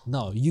mean?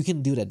 No, you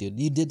can do that, dude.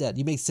 You did that.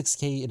 You made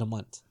 6K in a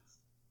month.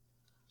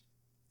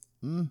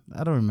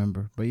 I don't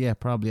remember. But yeah,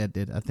 probably I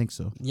did. I think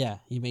so. Yeah,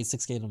 you made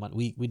 6K in a month.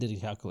 We did the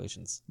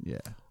calculations. Yeah.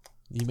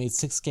 You made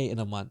 6K in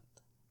a month.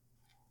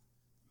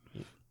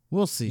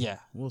 We'll see. Yeah.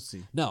 We'll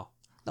see. No,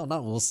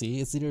 not we'll see.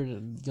 It's either you're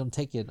going to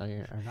take it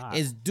or not.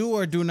 It's do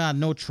or do not,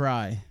 no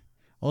try.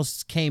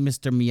 Okay,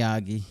 Mr.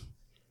 Miyagi.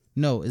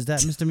 No, is that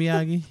Mr.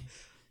 Miyagi?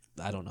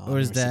 I don't know. Or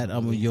is that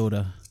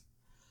Yoda?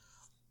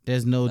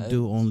 There's no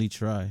do, only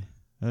try.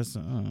 That's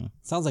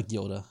Sounds like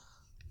Yoda.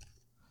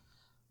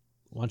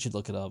 Why don't you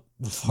look it up?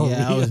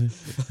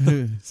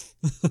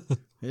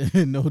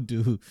 No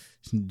do,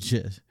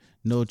 just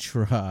no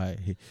try.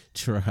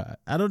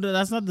 I don't know.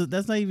 That's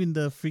not even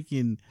the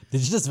freaking.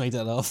 Did you just make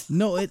that up?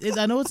 No,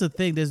 I know it's a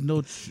thing. There's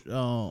no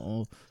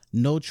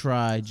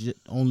try,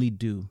 only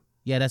do.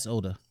 Yeah, that's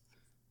Oda.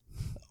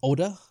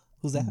 Oda?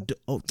 Who's that?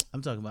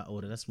 I'm talking about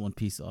Oda. That's One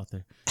Piece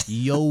author.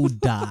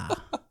 Yoda.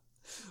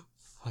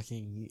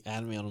 Fucking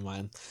anime on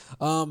mine.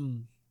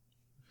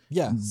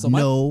 Yeah. So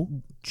no,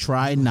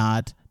 try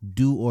not,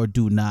 do or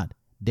do not.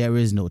 There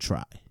is no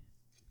try.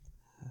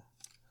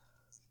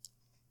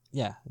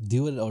 Yeah,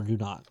 do it or do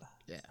not.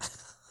 Yeah.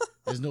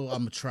 There's no I'm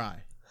gonna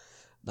try.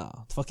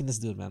 No, fucking this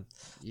dude, man.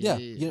 Yeah,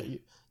 you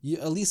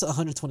at least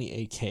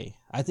 128K.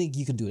 I think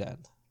you can do that.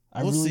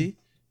 We'll see.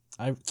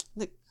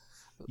 Nick,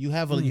 you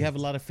have a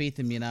lot of faith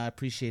in me, and I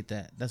appreciate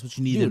that. That's what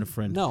you need in a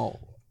friend. No,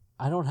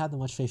 I don't have that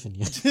much faith in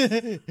you.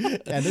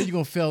 I know you're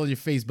gonna fail on your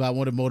face, but I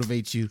want to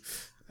motivate you.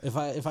 If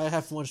I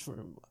have much,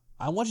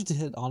 I want you to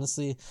hit.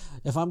 Honestly,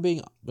 if I'm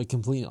being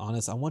completely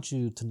honest, I want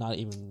you to not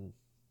even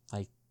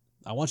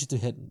I want you to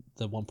hit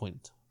the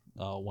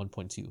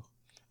 1.2.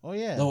 Oh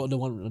yeah. No, the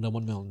 1 million, not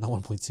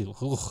 1.2.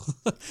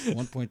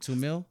 1.2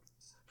 mil.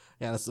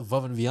 Yeah, that's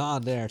above and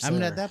beyond there. Sir. I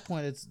mean, at that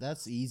point,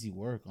 that's easy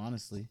work,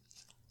 honestly.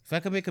 If I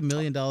could make $1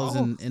 million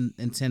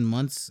in 10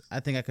 months,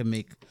 I think I could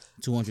make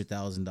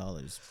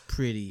 $200,000.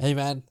 Pretty. Hey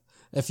man,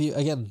 if you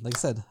again, like I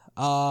said,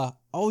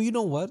 you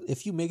know what?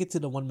 If you make it to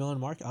the 1 million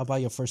mark, I'll buy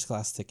your first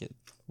class ticket.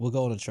 We'll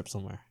go on a trip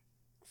somewhere.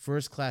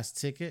 First class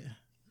ticket.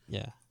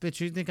 Yeah. Bitch,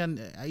 you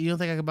don't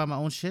think I could buy my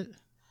own shit?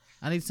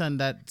 I need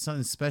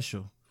something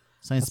special.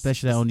 Something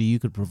special that only you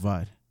could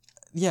provide.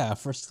 Yeah,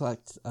 first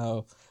class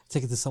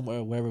ticket to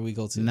somewhere wherever we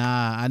go to.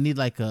 Nah, I need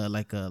like a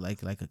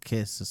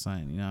kiss or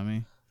something, you know what I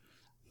mean?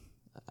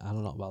 I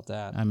don't know about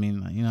that. I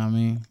mean, you know what I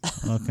mean?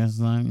 Okay,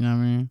 you know what I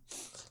mean?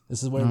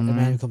 This is where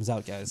Emmanuel comes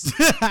out, guys.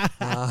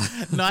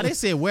 No, I didn't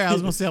say where. I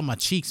was gonna say on my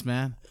cheeks,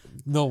 man.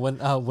 No,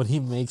 when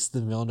he makes the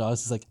 $1 million,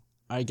 he's like,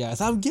 all right,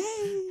 guys, I'm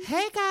gay.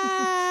 Hey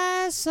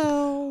guys,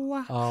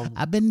 so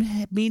I've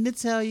been meaning to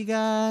tell you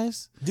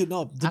guys. Dude,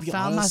 no, I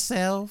found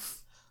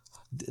myself.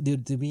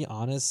 Dude, to be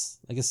honest,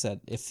 like I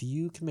said, if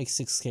you can make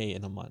 6K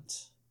in a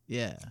month,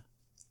 yeah,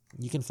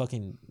 you can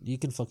fucking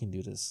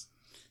do this.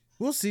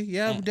 We'll see.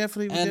 Yeah, we're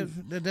definitely gonna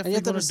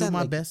do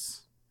my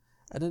best.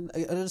 And then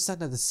I understand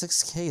that the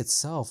 6K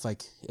itself,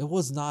 like it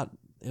was not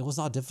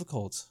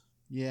difficult.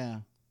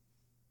 Yeah.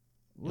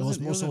 It was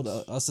more so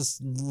us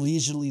just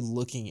leisurely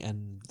looking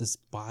and just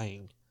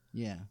buying.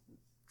 Yeah.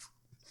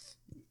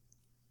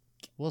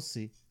 We'll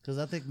see. Because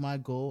I think my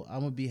goal, I'm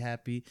going to be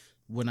happy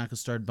when I can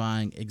start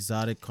buying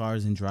exotic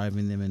cars and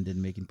driving them and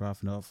then making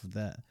profit off of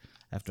that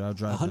after I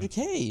drive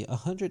 100K,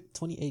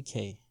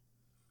 128K.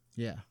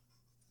 Yeah.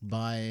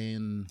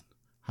 Buying,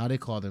 how they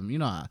call them. You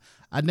know,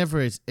 I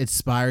never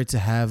aspired to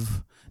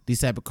have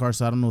these type of cars,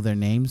 so I don't know their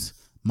names.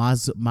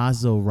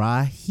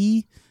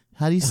 Maserati.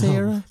 How do you say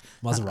it?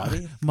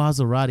 Maserati?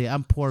 Maserati.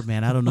 I'm poor,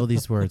 man. I don't know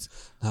these words.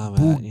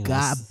 Bugatti.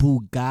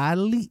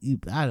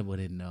 I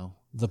wouldn't know.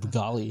 The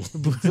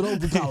Bugatti. Good old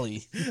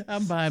Bugatti.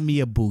 I'm buying me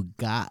a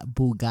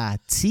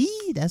Bugatti.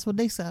 That's what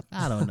they said.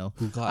 I don't know.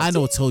 Bugatti? I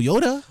know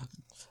Toyota.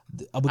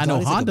 I know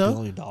Honda.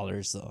 Like $1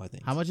 billion, though, I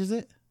think. How much is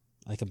it?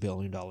 Like $1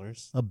 billion.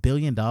 $1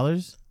 billion?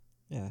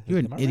 Yeah. You're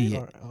an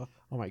idiot. Right?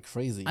 Or am I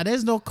crazy?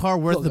 There's no car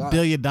worth $1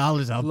 billion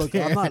out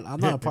there. I'm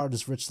not a part of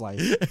this rich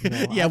life. You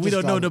know? Yeah, we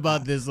don't know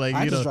about this. Like,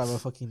 I you just know, drive a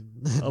fucking.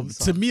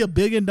 to me, $1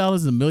 billion and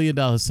 $1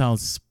 million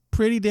sounds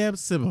pretty damn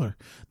similar.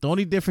 The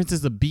only difference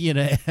is a B and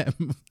a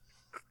M.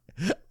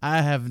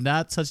 I have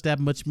not touched that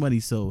much money,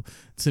 so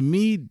to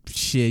me,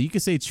 shit, you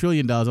could say $1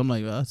 trillion. I'm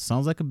like,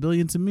 sounds like $1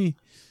 billion to me.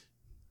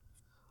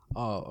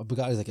 Oh, a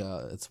Bugatti is like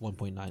it's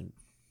 $1.9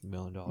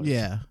 million.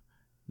 Yeah,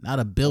 not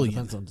 $1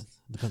 billion.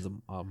 Depends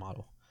on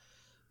model.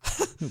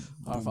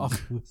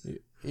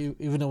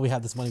 Even though we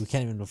have this money, we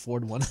can't even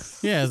afford one.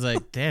 Yeah, it's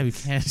like, damn, you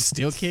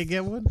still can't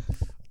get one.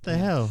 What the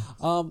hell?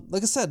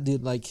 Like I said,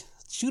 dude, like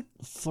shoot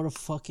for the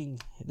fucking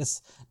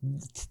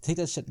take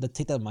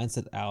that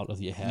mindset out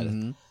of your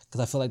head, because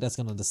I feel like that's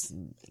gonna just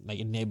like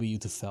enable you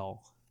to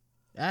fail.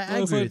 I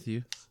agree with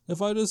you.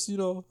 If I just as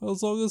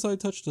long as I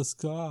touch the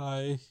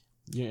sky,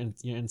 you're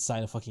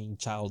inside a fucking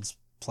child's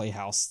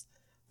playhouse,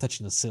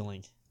 touching the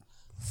ceiling.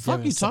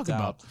 Fuck you talking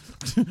about?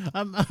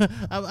 I'm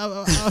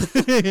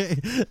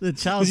the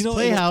child's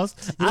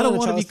playhouse. I don't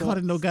want to be caught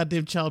in no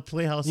goddamn child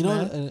playhouse.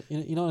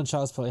 In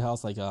child's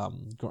playhouse, like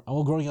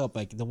growing up,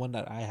 like the one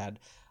that I had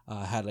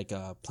like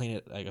a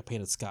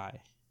painted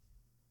sky,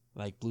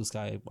 like blue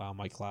sky,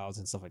 my clouds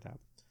and stuff like that.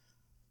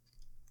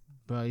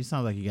 Bro, you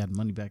sound like you got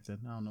money back then.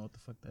 I don't know what the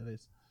fuck that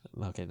is.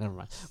 Okay, never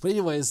mind. But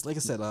anyways, like I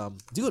said,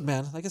 do it,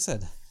 man. Like I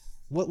said,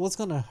 what's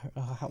gonna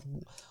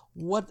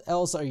what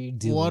else are you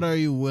doing? What are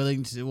you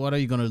willing to? What are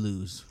you gonna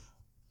lose?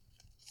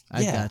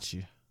 I got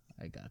you.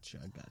 Like,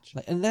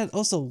 and then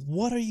also,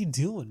 what are you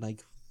doing?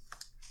 Like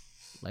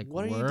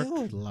what work, are you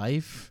doing?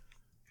 Life.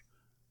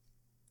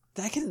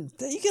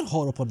 You can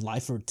hold up on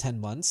life for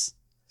 10 months.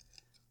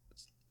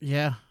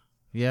 Yeah,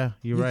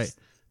 you're right.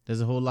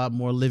 There's a whole lot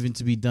more living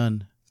to be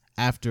done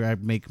after I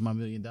make my $1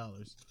 million.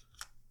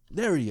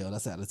 There we go.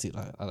 That's the attitude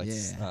I like.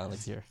 I like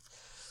to hear.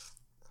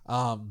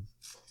 I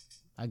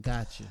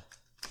got you.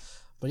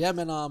 But yeah,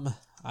 man.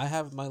 I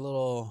have my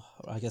little,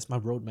 I guess, my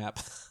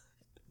roadmap,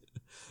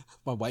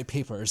 my white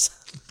papers.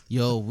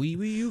 Yo,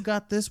 you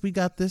got this. We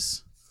got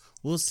this.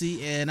 We'll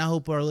see, and I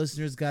hope our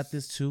listeners got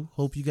this too.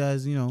 Hope you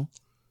guys,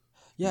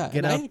 yeah, get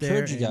and out I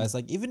encourage there you guys,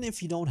 like, even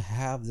if you don't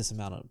have this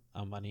amount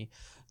of money,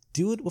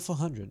 do it with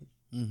 100,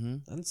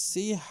 and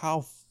see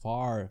how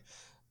far.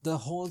 The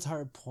whole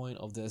entire point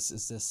of this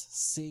is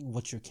seeing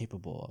what you're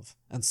capable of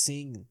and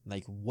seeing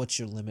like what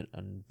your limit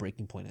and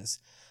breaking point is.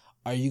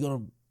 Are you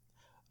gonna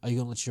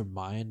let your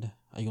mind?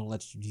 Are you gonna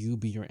let you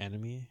be your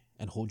enemy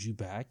and hold you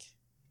back?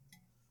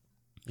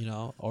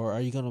 Or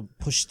are you gonna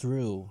push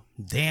through?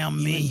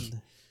 Damn me!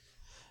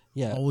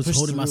 Yeah, always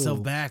holding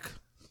myself back.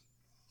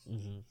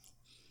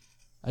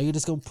 Are you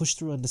just gonna push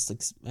through and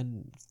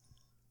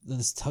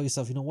just tell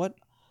yourself, you know what?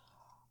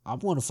 I'm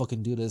gonna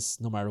fucking do this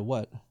no matter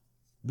what,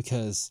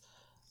 because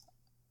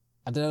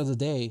at the end of the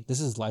day, this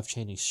is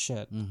life-changing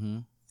shit.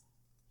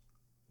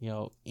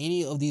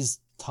 Any of these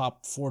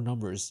top 4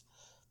 numbers,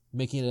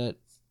 making it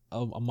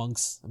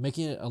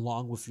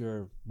along with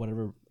your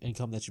whatever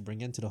income that you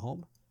bring into the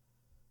home,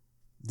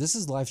 this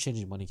is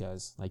life-changing money,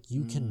 guys. Like,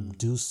 you can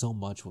do so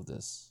much with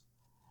this.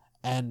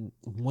 And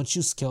once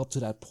you scale up to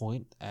that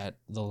point at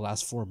the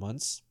last 4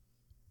 months,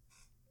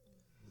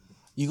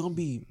 you're going to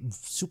be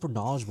super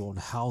knowledgeable on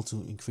how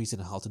to increase it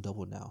and how to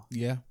double it now.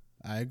 Yeah.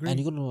 I agree.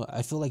 And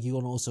I feel like you're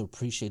going to also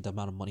appreciate the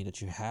amount of money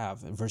that you have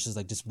versus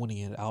like just winning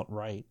it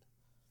outright.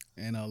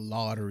 In a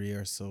lottery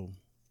or so.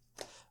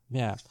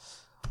 Yeah.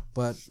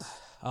 But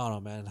I don't know,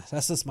 man.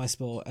 That's just my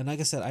spill. And like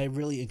I said, I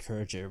really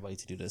encourage everybody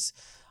to do this.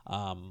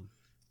 That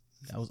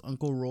was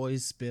Uncle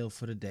Roy's spill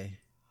for the day.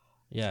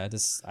 Yeah,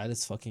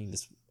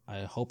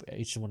 I hope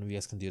each one of you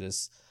guys can do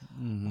this.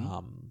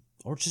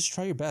 Or just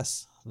try your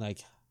best.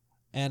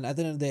 And at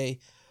the end of the day,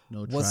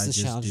 what's the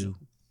challenge?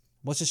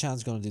 What's the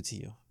challenge going to do to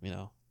you?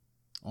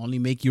 Only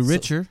make you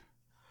richer.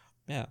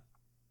 Yeah.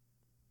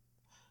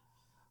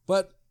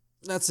 But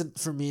that's it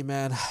for me,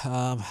 man.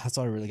 That's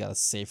all I really got to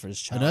say for this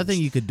challenge. Another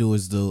thing you could do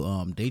is do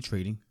day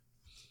trading.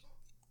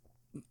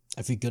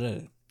 If you're good at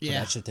it. Yeah. But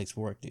that shit takes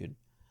work, dude.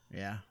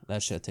 Yeah.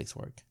 That shit takes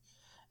work.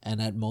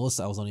 And at most,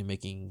 I was only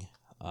making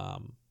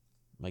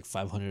like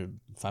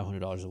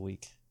 $500 a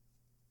week.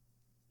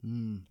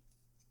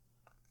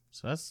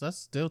 So that's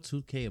still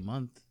 $2,000 a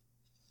month.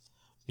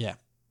 Yeah.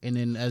 And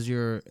then as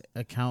your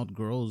account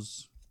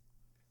grows.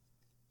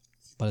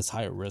 But it's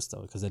higher risk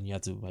though, because then you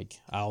have to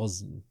I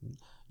was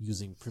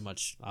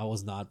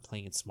not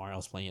playing it smart. I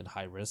was playing it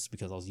high risk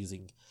because I was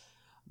using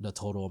the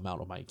total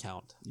amount of my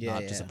account,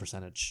 not just a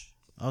percentage.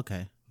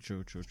 Okay,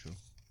 true.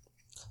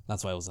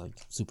 That's why I was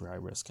super high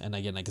risk. And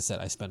again, like I said,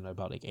 I spent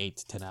about 8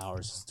 to 10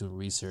 hours just doing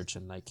research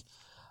and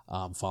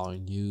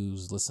following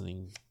news,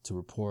 listening to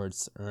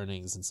reports,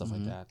 earnings, and stuff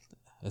like that.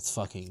 It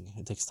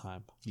takes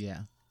time.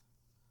 Yeah.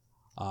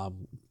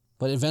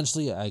 But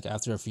eventually,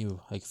 after a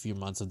few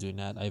months of doing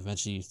that, I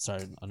eventually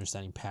started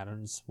understanding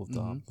patterns with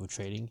with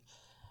trading,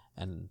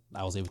 and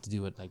I was able to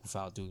do it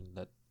without doing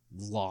that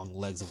long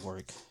legs of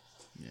work.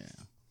 Yeah.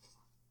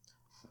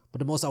 But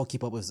the most I will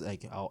keep up is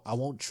I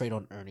won't trade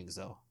on earnings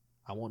though.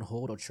 I won't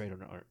hold or trade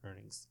on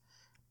earnings.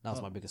 That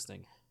was my biggest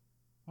thing.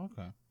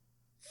 Okay.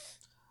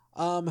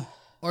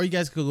 Or you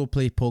guys could go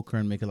play poker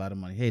and make a lot of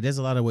money. Hey, there's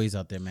a lot of ways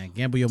out there, man.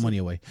 Gamble your money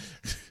away.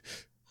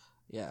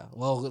 Yeah,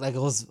 well, like it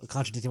was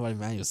contradicting what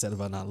Emmanuel said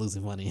about not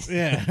losing money.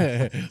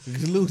 Yeah,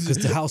 lose Because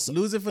the house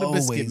lose it for the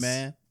biscuit,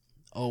 man.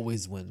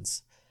 Always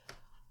wins.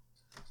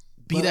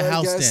 Beat a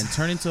house, then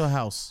turn into a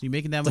house. You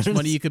making that much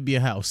money, you could be a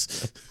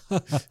house.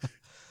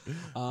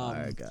 All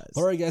right, guys.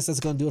 All right, guys,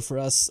 that's gonna do it for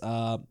us.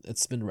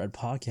 It's been Red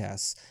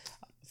Podcast.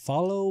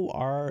 Follow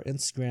our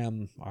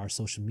Instagram, our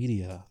social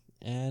media,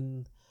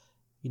 and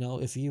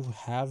if you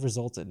have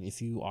results and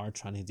if you are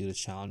trying to do the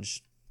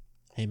challenge,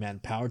 hey man,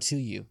 power to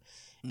you.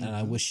 And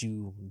I wish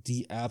you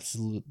the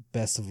absolute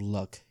best of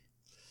luck.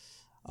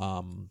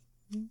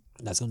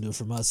 That's gonna do it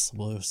from us.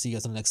 We'll see you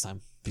guys on the next time.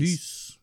 Peace.